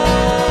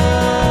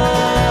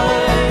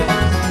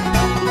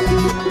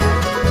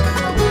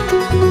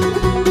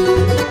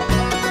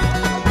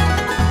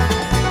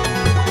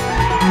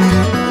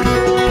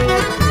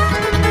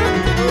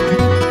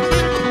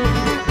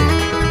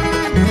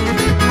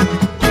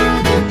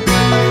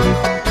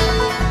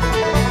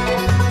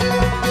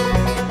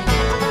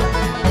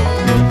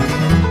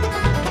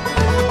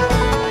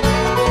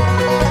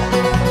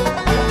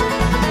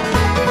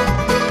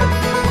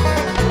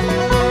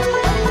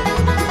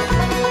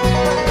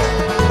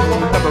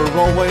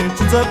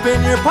 Always up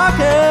in your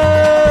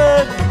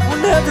pocket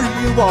whenever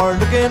you are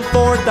looking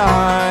for a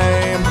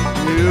dime.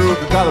 You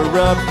can call her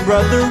up,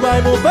 brother,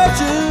 I will bet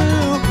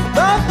you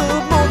not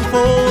the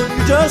multiple,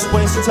 you're just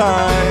wasting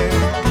time.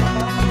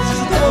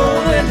 She's a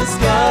devil in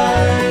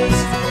disguise.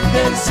 You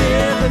can see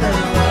it in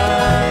her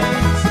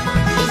eyes.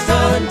 She's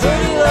telling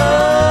dirty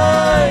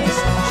lies.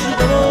 She's a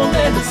devil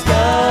in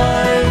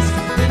disguise.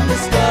 In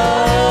disguise.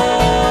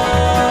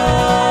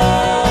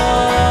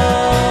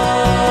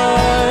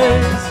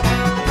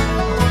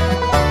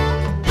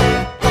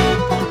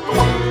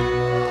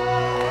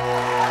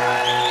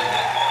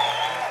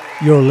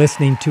 You're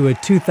listening to a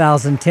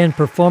 2010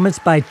 performance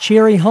by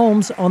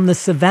Cherryholmes on the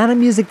Savannah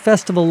Music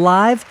Festival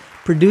Live,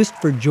 produced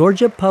for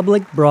Georgia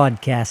Public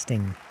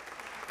Broadcasting.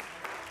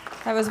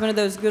 That was one of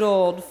those good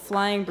old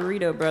Flying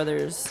Burrito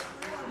Brothers.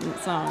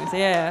 songs,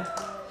 yeah.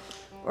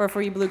 Or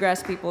for you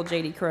bluegrass people,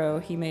 J.D. Crowe,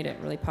 he made it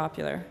really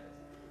popular.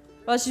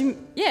 Well, as you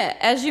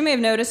may have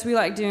noticed, we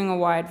like doing a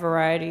wide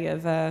variety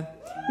of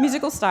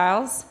musical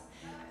styles.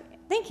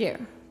 Thank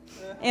you.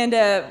 And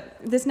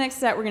this next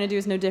set we're going to do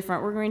is no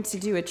different. We're going to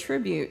do a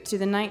tribute to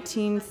the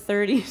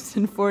 1930s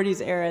and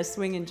 40s era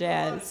swing and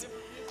jazz.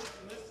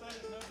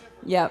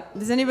 Yep.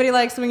 Does anybody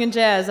like swing and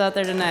jazz out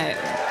there tonight?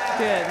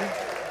 Good.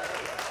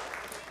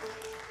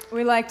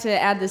 We like to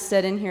add this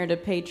set in here to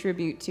pay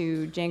tribute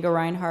to Django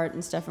Reinhardt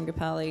and Stefan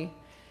Grappelli,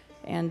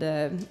 and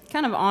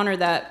kind of honor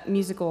that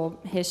musical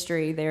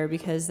history there,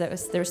 because there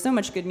was so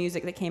much good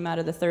music that came out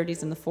of the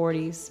 30s and the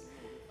 40s.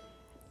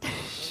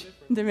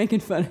 They're making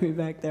fun of me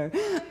back there.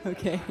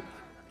 Okay.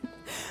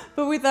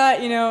 But we thought,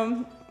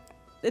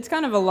 it's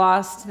kind of a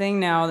lost thing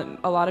now that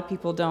a lot of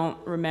people don't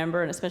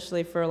remember, and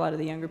especially for a lot of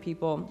the younger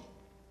people,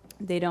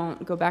 they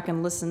don't go back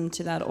and listen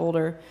to that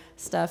older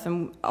stuff,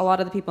 and a lot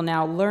of the people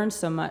now learn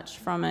so much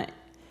from it.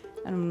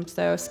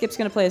 So Skip's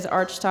going to play his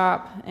arch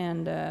top,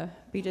 and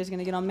BJ's going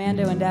to get on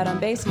Mando and Dad on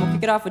bass, and we'll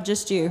kick it off with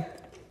Just You.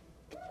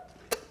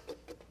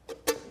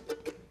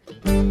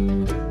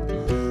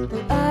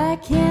 I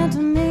can't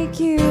make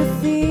you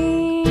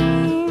think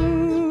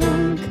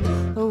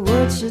of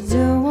what you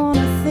don't want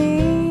to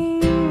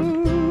think,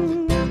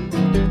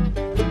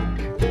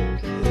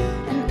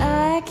 and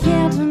I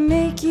can't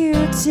make you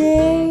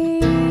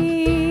take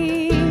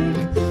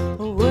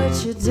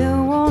what you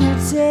don't want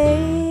to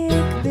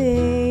take,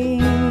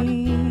 babe,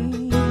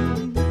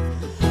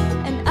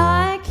 and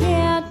I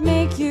can't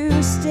make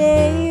you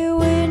stay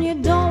when you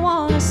don't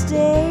want to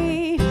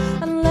stay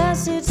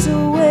unless it's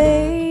a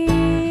way.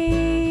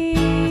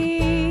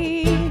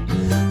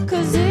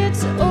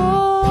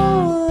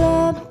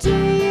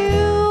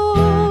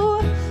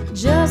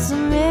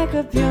 Make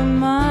up your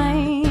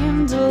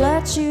mind to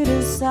let you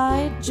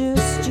decide,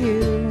 just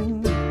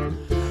you,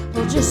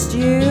 well, just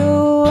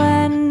you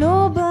and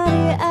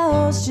nobody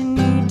else. You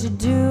need to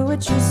do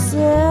it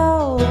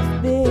yourself,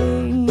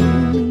 babe,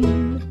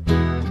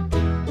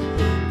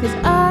 'cause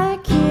I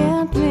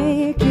can't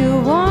make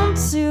you want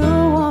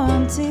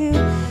to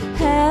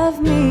have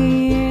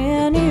me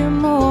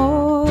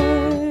anymore.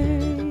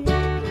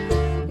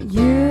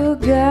 You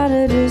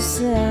gotta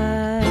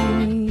decide.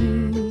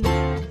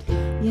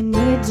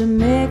 To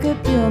make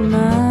up your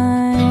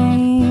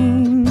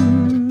mind,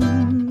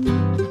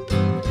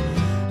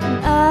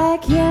 and I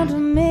can't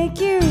make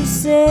you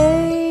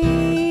say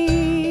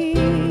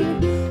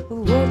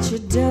what you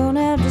don't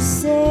have to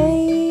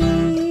say,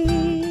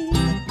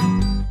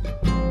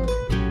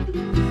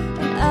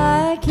 and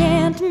I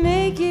can't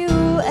make you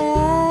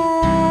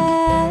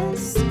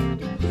ask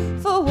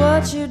for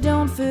what you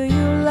don't feel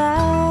you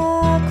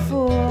lack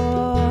for,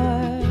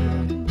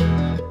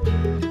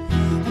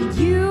 and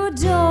you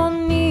don't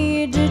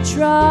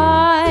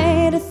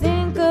try to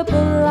think up a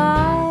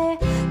lie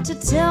to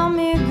tell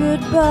me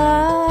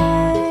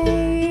goodbye,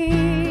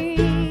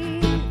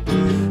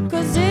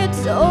 'cause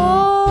it's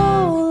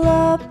all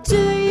up to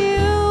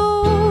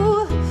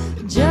you.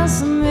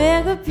 Just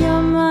make up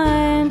your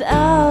mind,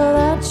 I'll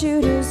let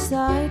you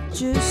decide,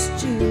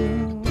 just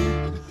you,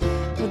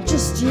 well,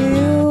 just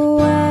you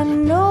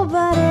and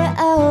nobody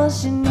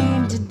else. You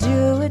need to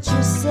do it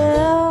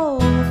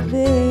yourself,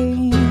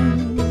 babe,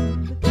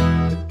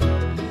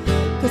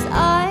 'cause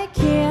I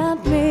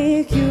can't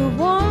make you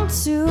want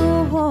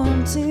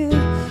to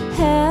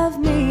have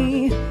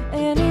me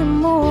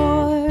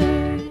anymore.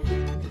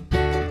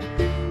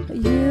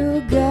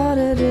 You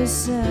gotta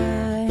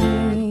decide.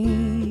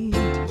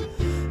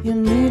 You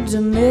need to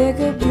make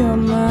up your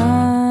mind.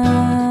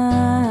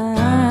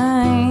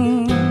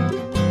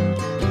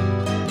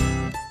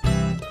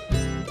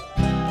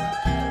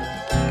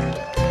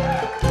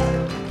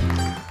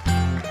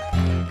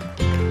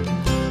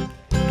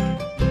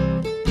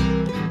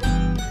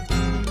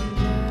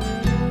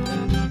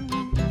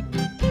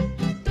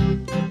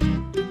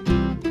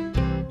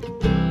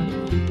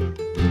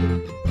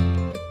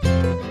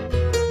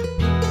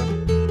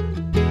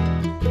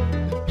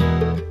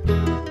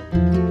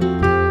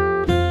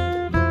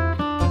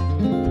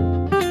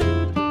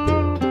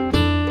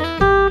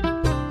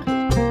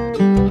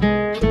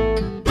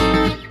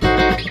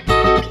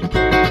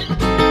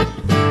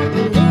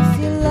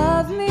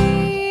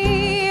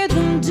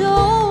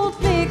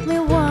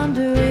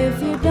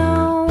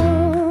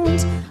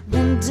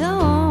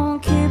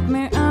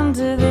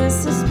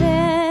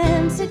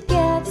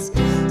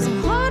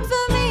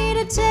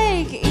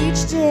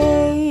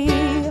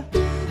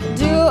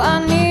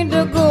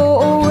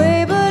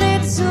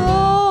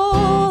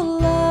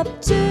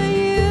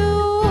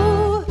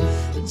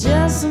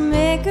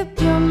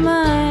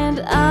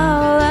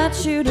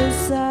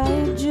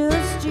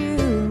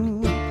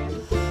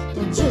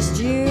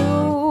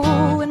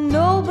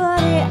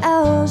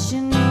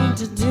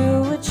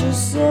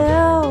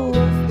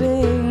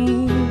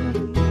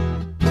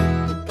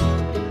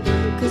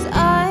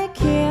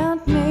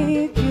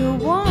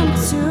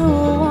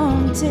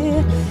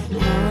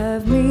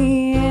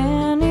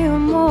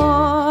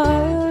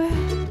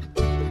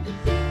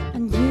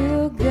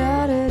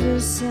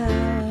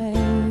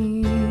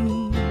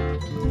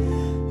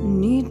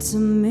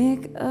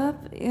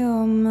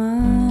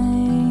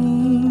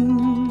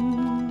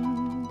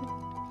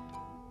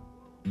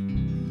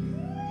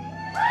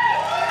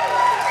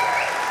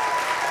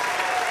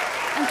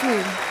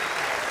 Thank you.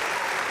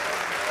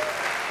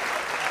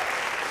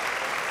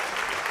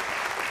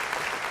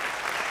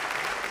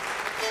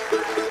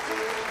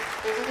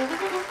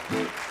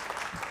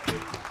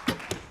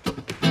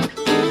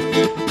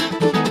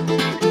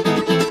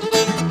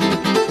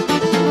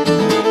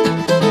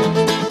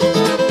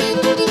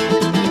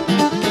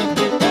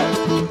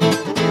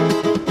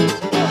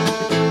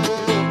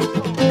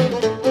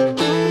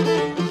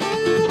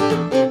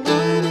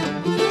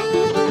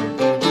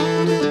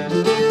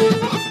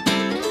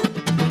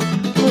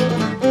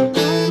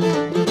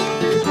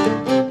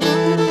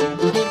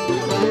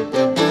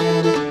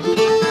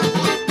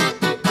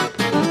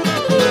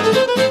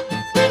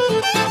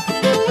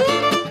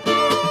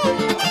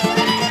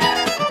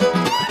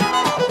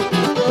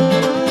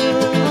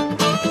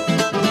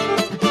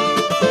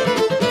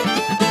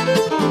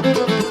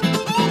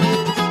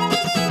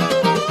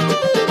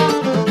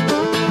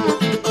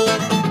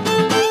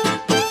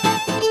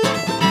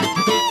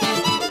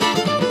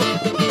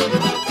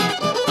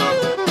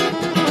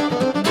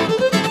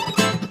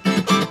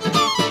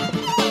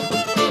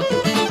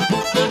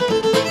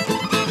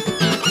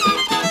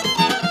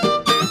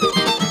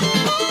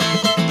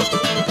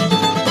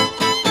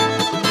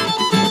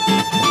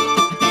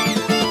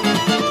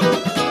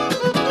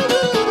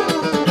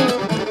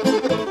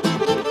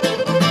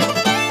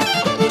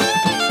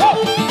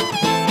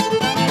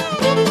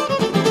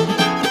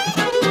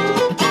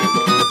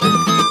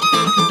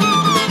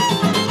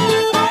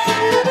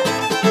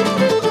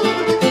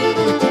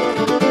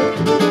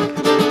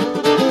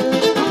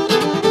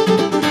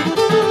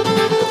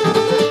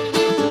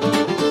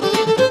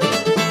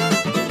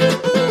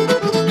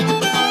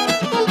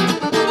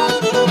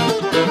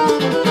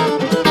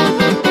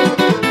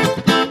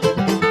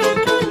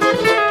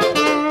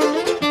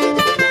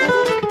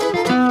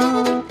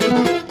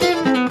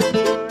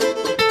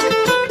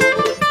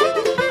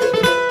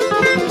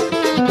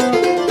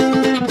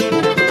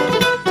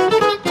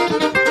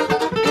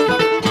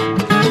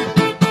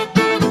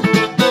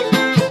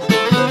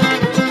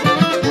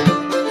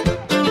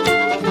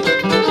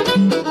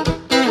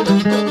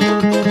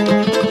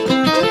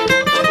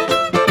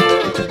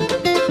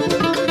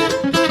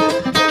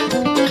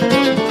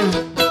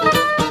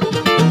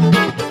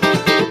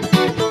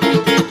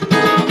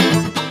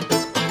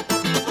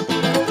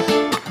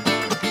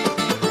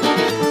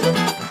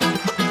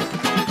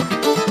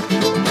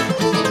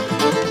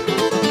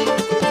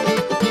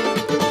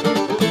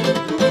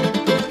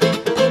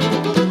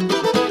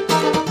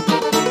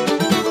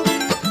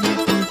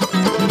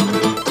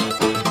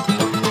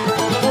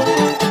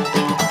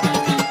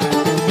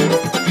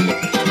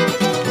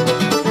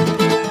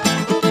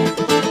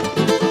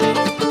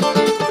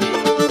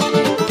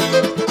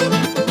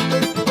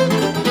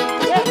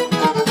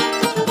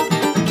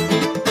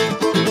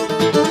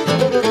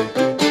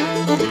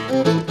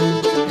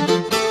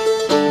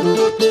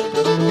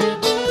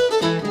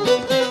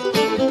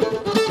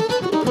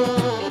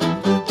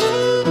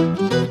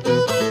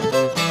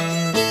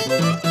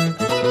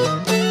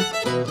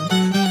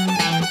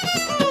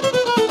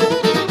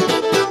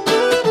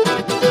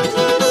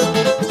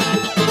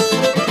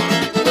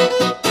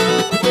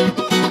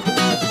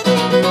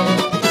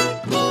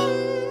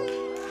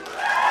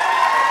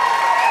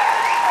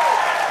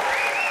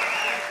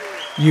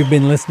 You've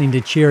been listening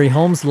to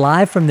Cherryholmes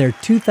live from their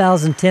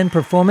 2010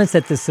 performance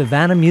at the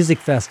Savannah Music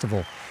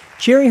Festival.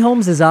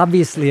 Cherryholmes is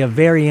obviously a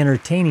very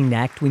entertaining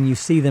act when you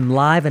see them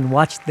live and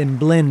watch them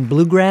blend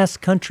bluegrass,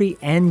 country,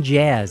 and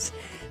jazz.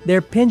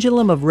 Their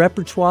pendulum of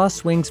repertoire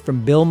swings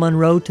from Bill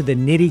Monroe to the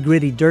Nitty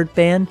Gritty Dirt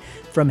Band,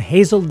 from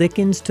Hazel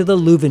Dickens to the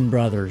Louvin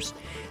Brothers.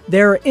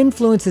 There are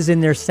influences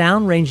in their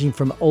sound ranging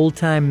from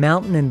old-time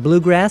mountain and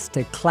bluegrass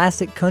to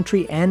classic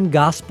country and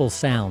gospel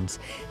sounds.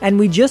 And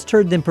we just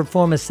heard them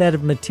perform a set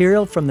of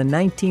material from the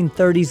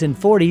 1930s and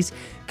 40s,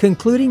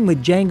 concluding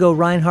with Django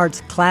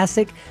Reinhardt's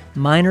classic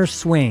Minor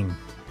Swing.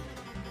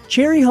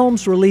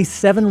 Cherryholmes released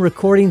 7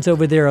 recordings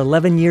over their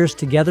 11 years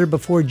together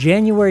before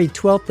January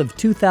 12th of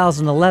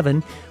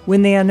 2011,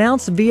 when they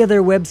announced via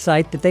their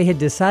website that they had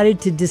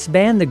decided to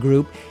disband the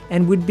group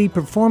and would be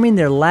performing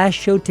their last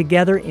show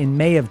together in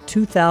May of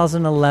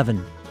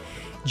 2011.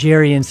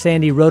 Jerry and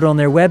Sandy wrote on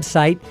their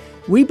website,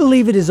 "We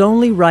believe it is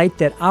only right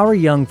that our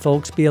young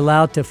folks be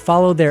allowed to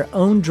follow their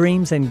own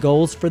dreams and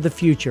goals for the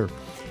future.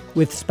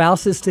 With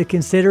spouses to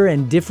consider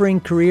and differing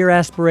career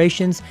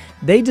aspirations,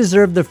 they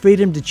deserve the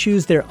freedom to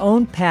choose their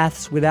own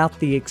paths without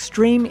the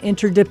extreme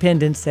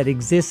interdependence that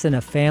exists in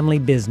a family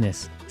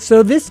business."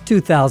 So this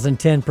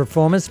 2010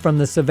 performance from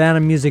the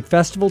Savannah Music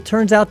Festival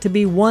turns out to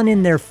be one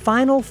in their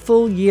final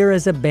full year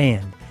as a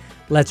band.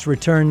 Let's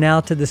return now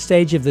to the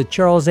stage of the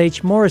Charles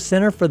H. Morris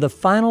Center for the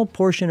final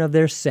portion of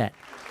their set.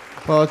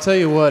 Well, I'll tell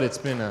you what, it's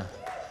been a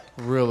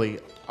really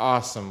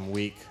awesome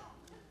week.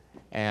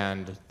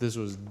 And this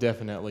was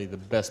definitely the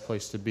best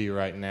place to be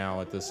right now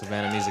at the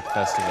Savannah Music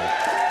Festival.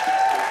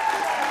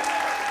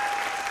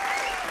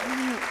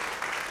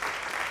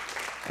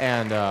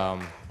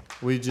 And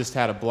we just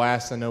had a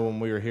blast. I know when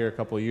we were here a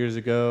couple of years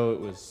ago,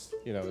 it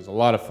was a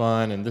lot of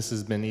fun, and this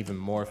has been even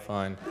more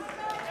fun.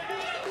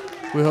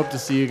 We hope to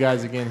see you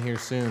guys again here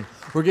soon.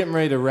 We're getting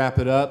ready to wrap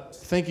it up.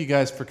 Thank you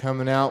guys for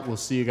coming out. We'll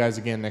see you guys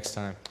again next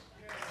time.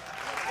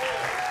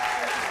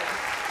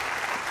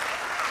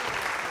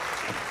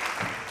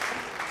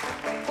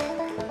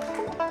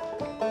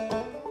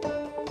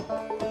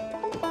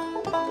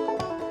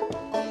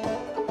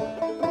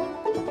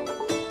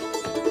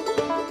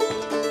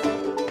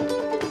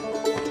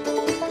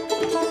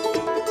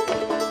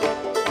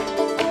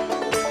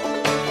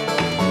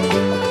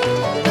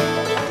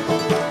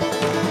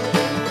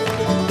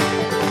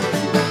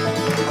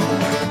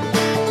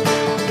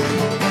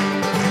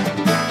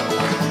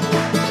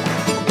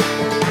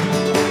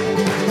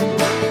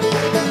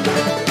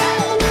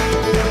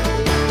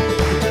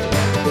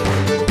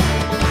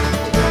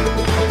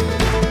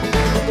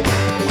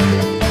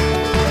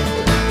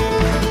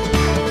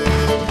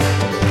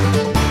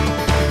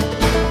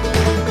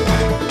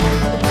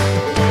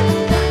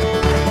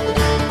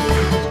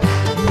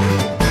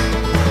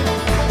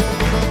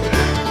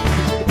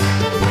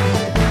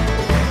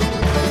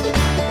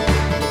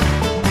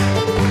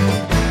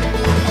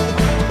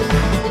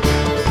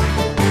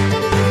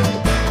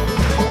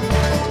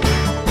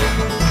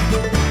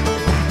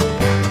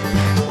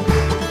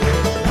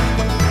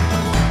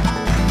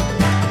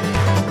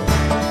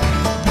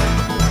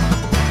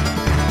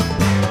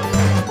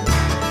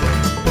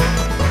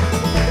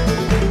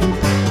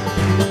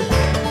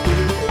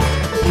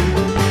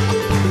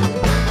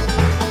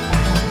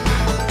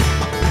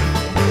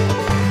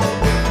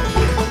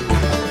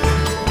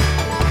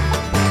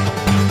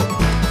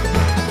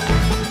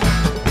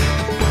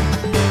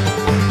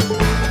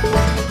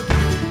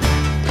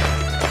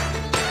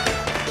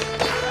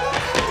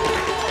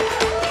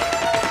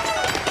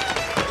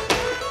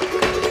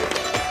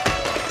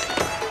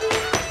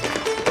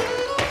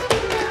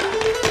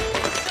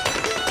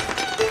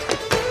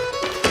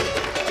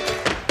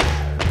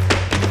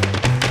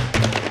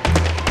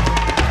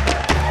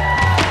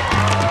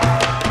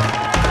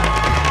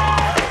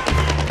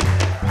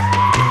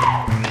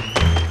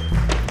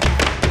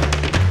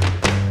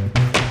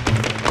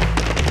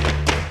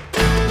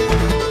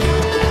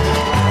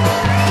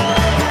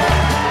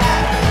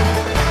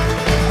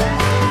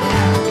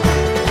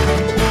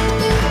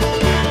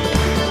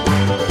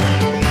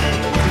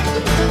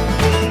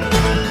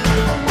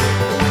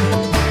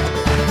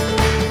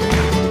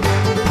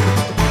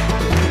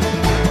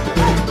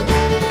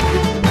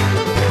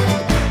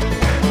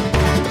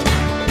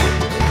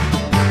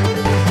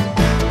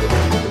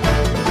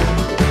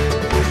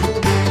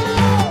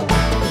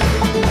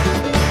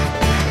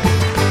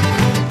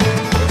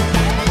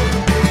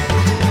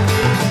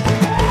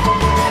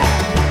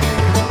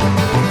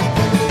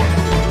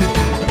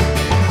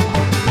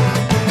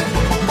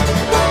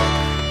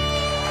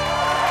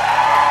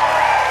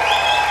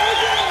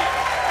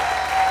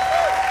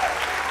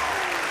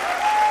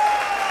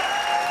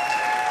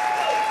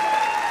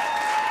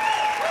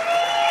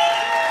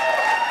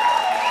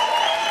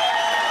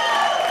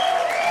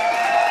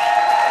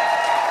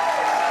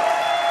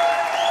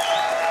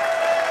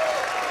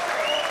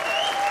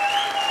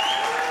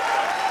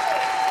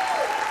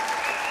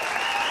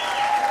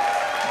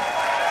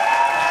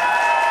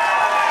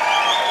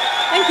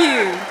 Thank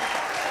you.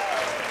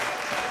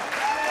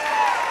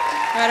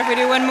 All right, if we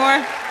do one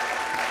more.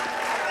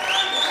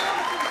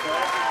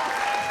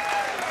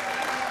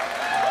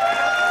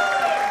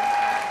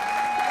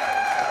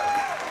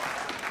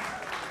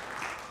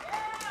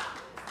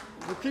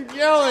 We'll keep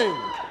yelling.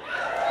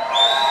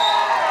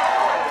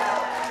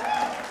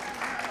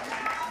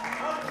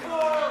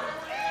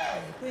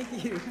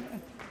 Thank you.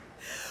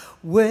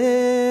 Well,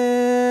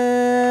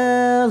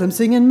 I'm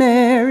singing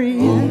Mary.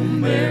 Oh,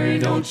 Mary,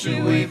 don't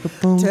you weep.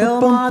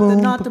 Tell Martha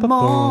not to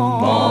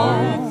mourn.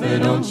 Martha,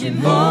 don't you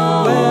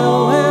mourn.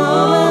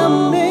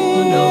 Well,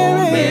 Mary.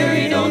 No,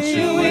 Mary, don't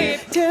you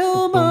weep.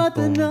 Tell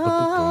Martha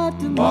not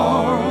to mourn.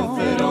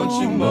 Martha,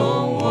 don't you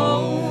mourn.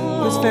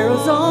 'Cause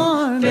Pharaoh's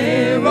army.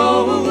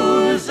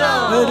 Pharaoh's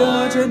army.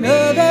 Don't you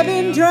know they've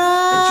been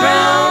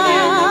drowned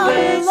in the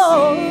Red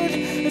Lord,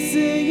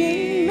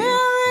 singing Mary.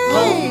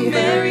 Oh,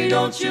 Mary,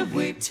 don't you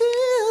weep.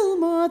 Tell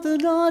Martha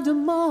not to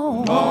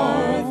mourn.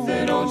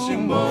 Martha, don't you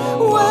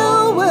mourn.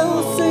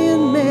 Well,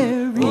 singing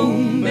Mary. Oh,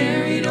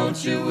 Mary,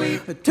 don't you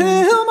weep.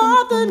 Tell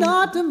Martha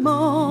not to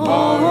mourn.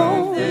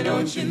 Martha,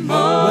 don't you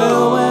mourn.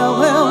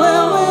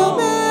 Well,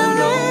 Mary.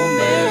 No,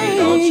 Mary,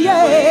 don't you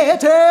Yeah,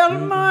 tell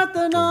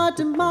Martha not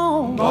to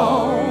mourn.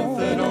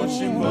 Martha, don't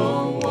you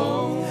mourn.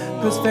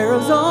 'Cause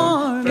Pharaoh's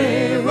army.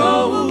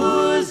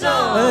 Pharaoh's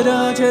army.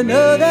 Don't you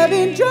know they've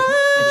been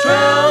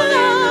Drowned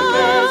in the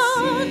Red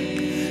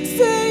Sea.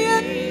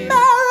 Singing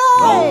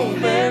Mary. Oh,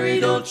 Mary,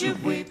 don't you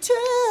weep.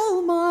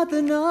 Tell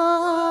Martha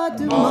not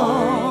to mourn.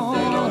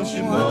 Martha, don't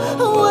you mourn.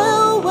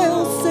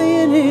 Well,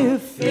 saying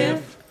if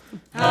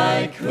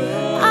I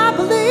could, I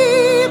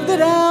believe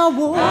that I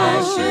would.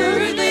 I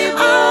surely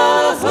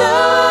would.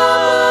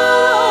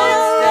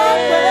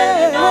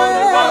 Standing on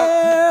the rock.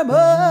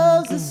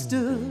 Moses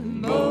stood.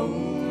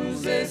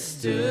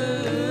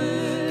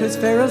 'Cause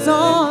Pharaoh's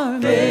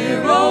army.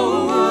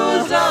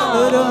 Pharaoh's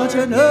army. Don't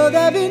you know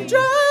they've been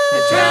drowned?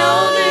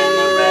 drowned in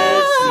the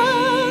Red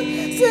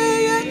Sea.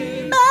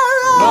 Singing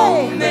Mary,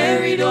 Oh,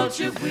 Mary, don't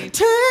you weep.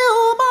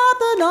 tell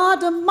Martha not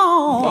to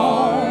mourn.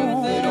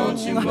 Martha, don't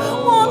you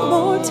mourn. One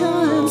more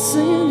time,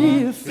 sing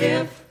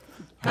If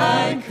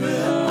I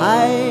could, I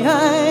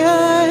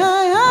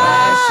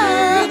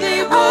surely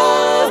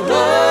would.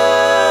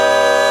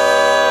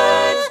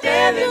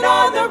 Standing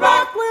on the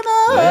rock where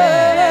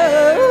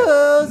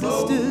Moses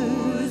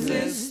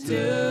Moses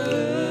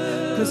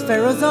stood. 'Cause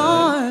Pharaoh's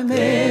army,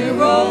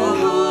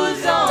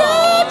 Pharaoh's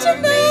don't you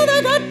know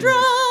they got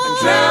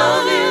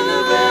drowned in the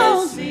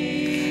Red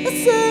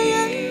Sea.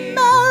 Saying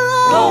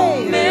Mary,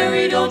 Oh,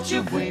 Mary, don't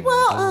you weep.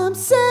 well, I'm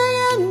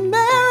saying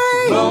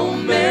Mary. Oh,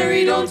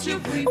 Mary, don't you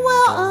weep.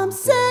 Well, I'm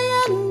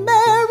saying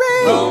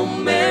Mary. Oh,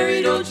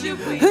 Mary, don't you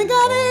weep. I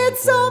gotta need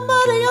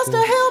somebody else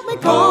to help me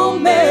call Oh,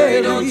 Mary.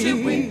 Mary, don't you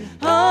weep.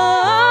 Oh,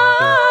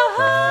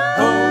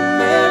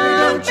 Mary,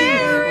 don't you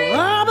weep. I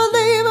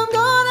believe I'm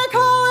gonna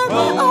call her Oh,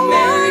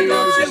 Mary, don't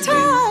one you more weep. time.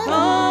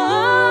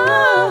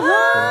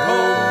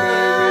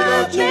 Mary,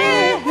 don't you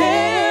weep.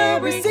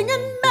 Mary,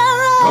 singing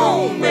Mary.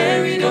 Oh,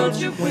 Mary, don't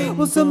you weep.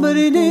 Well,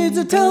 somebody needs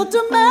to tell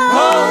to Mary.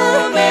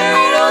 Oh,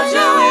 Mary, don't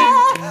you weep.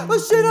 Well,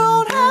 she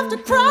don't have to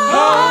cry.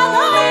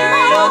 Oh,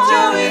 Mary, don't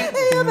you weep.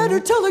 You better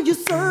tell her you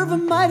serve a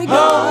mighty Oh,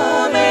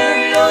 God.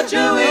 Mary, don't you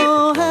You weep.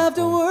 don't have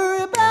to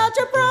worry about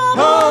your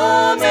problems.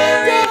 Oh,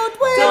 Mary, don't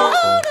weep. don't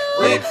Oh,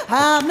 no. weep.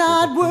 I'm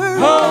not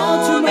worried Oh,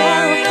 about tomorrow.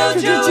 Mary, don't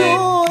 'Cause you your weep.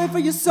 joy for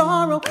your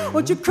sorrow,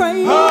 what you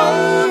crave.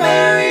 Oh,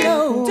 Mary,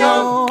 Oh,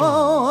 don't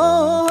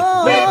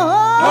oh, weep.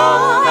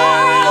 Oh,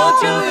 Mary, don't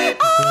you weep.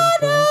 I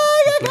know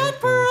you got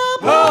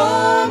problems. Oh,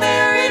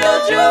 Mary,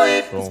 don't you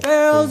weep.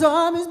 Pharaoh's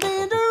army's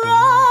being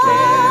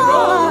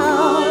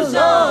Pharaoh's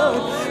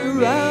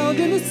drowned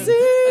in the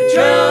sea.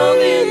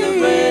 drowned in the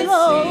Red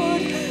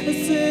Lord,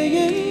 Sea.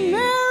 singing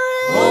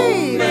Mary. Oh,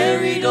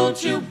 Mary, don't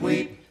you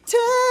weep.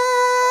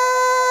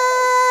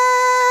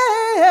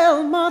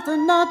 Tell Martha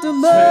not to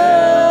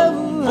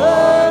mourn.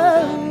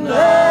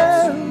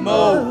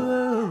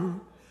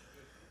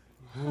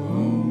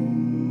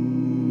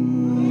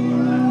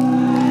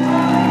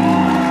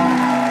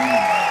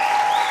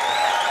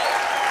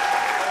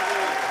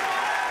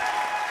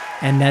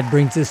 And that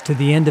brings us to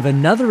the end of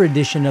another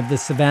edition of the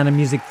Savannah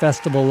Music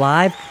Festival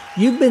Live.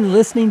 You've been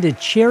listening to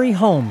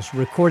Cherryholmes,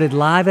 recorded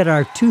live at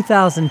our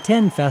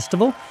 2010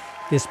 festival.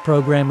 This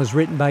program was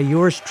written by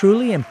yours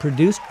truly and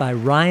produced by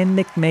Ryan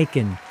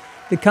McMakin.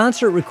 The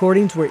concert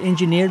recordings were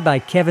engineered by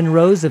Kevin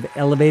Rose of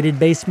Elevated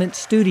Basement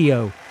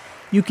Studio.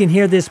 You can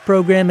hear this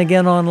program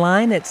again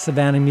online at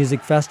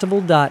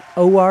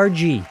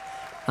savannahmusicfestival.org.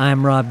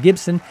 I'm Rob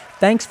Gibson.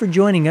 Thanks for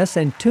joining us,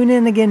 and tune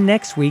in again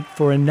next week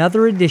for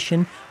another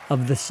edition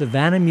of the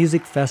Savannah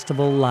Music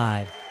Festival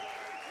Live.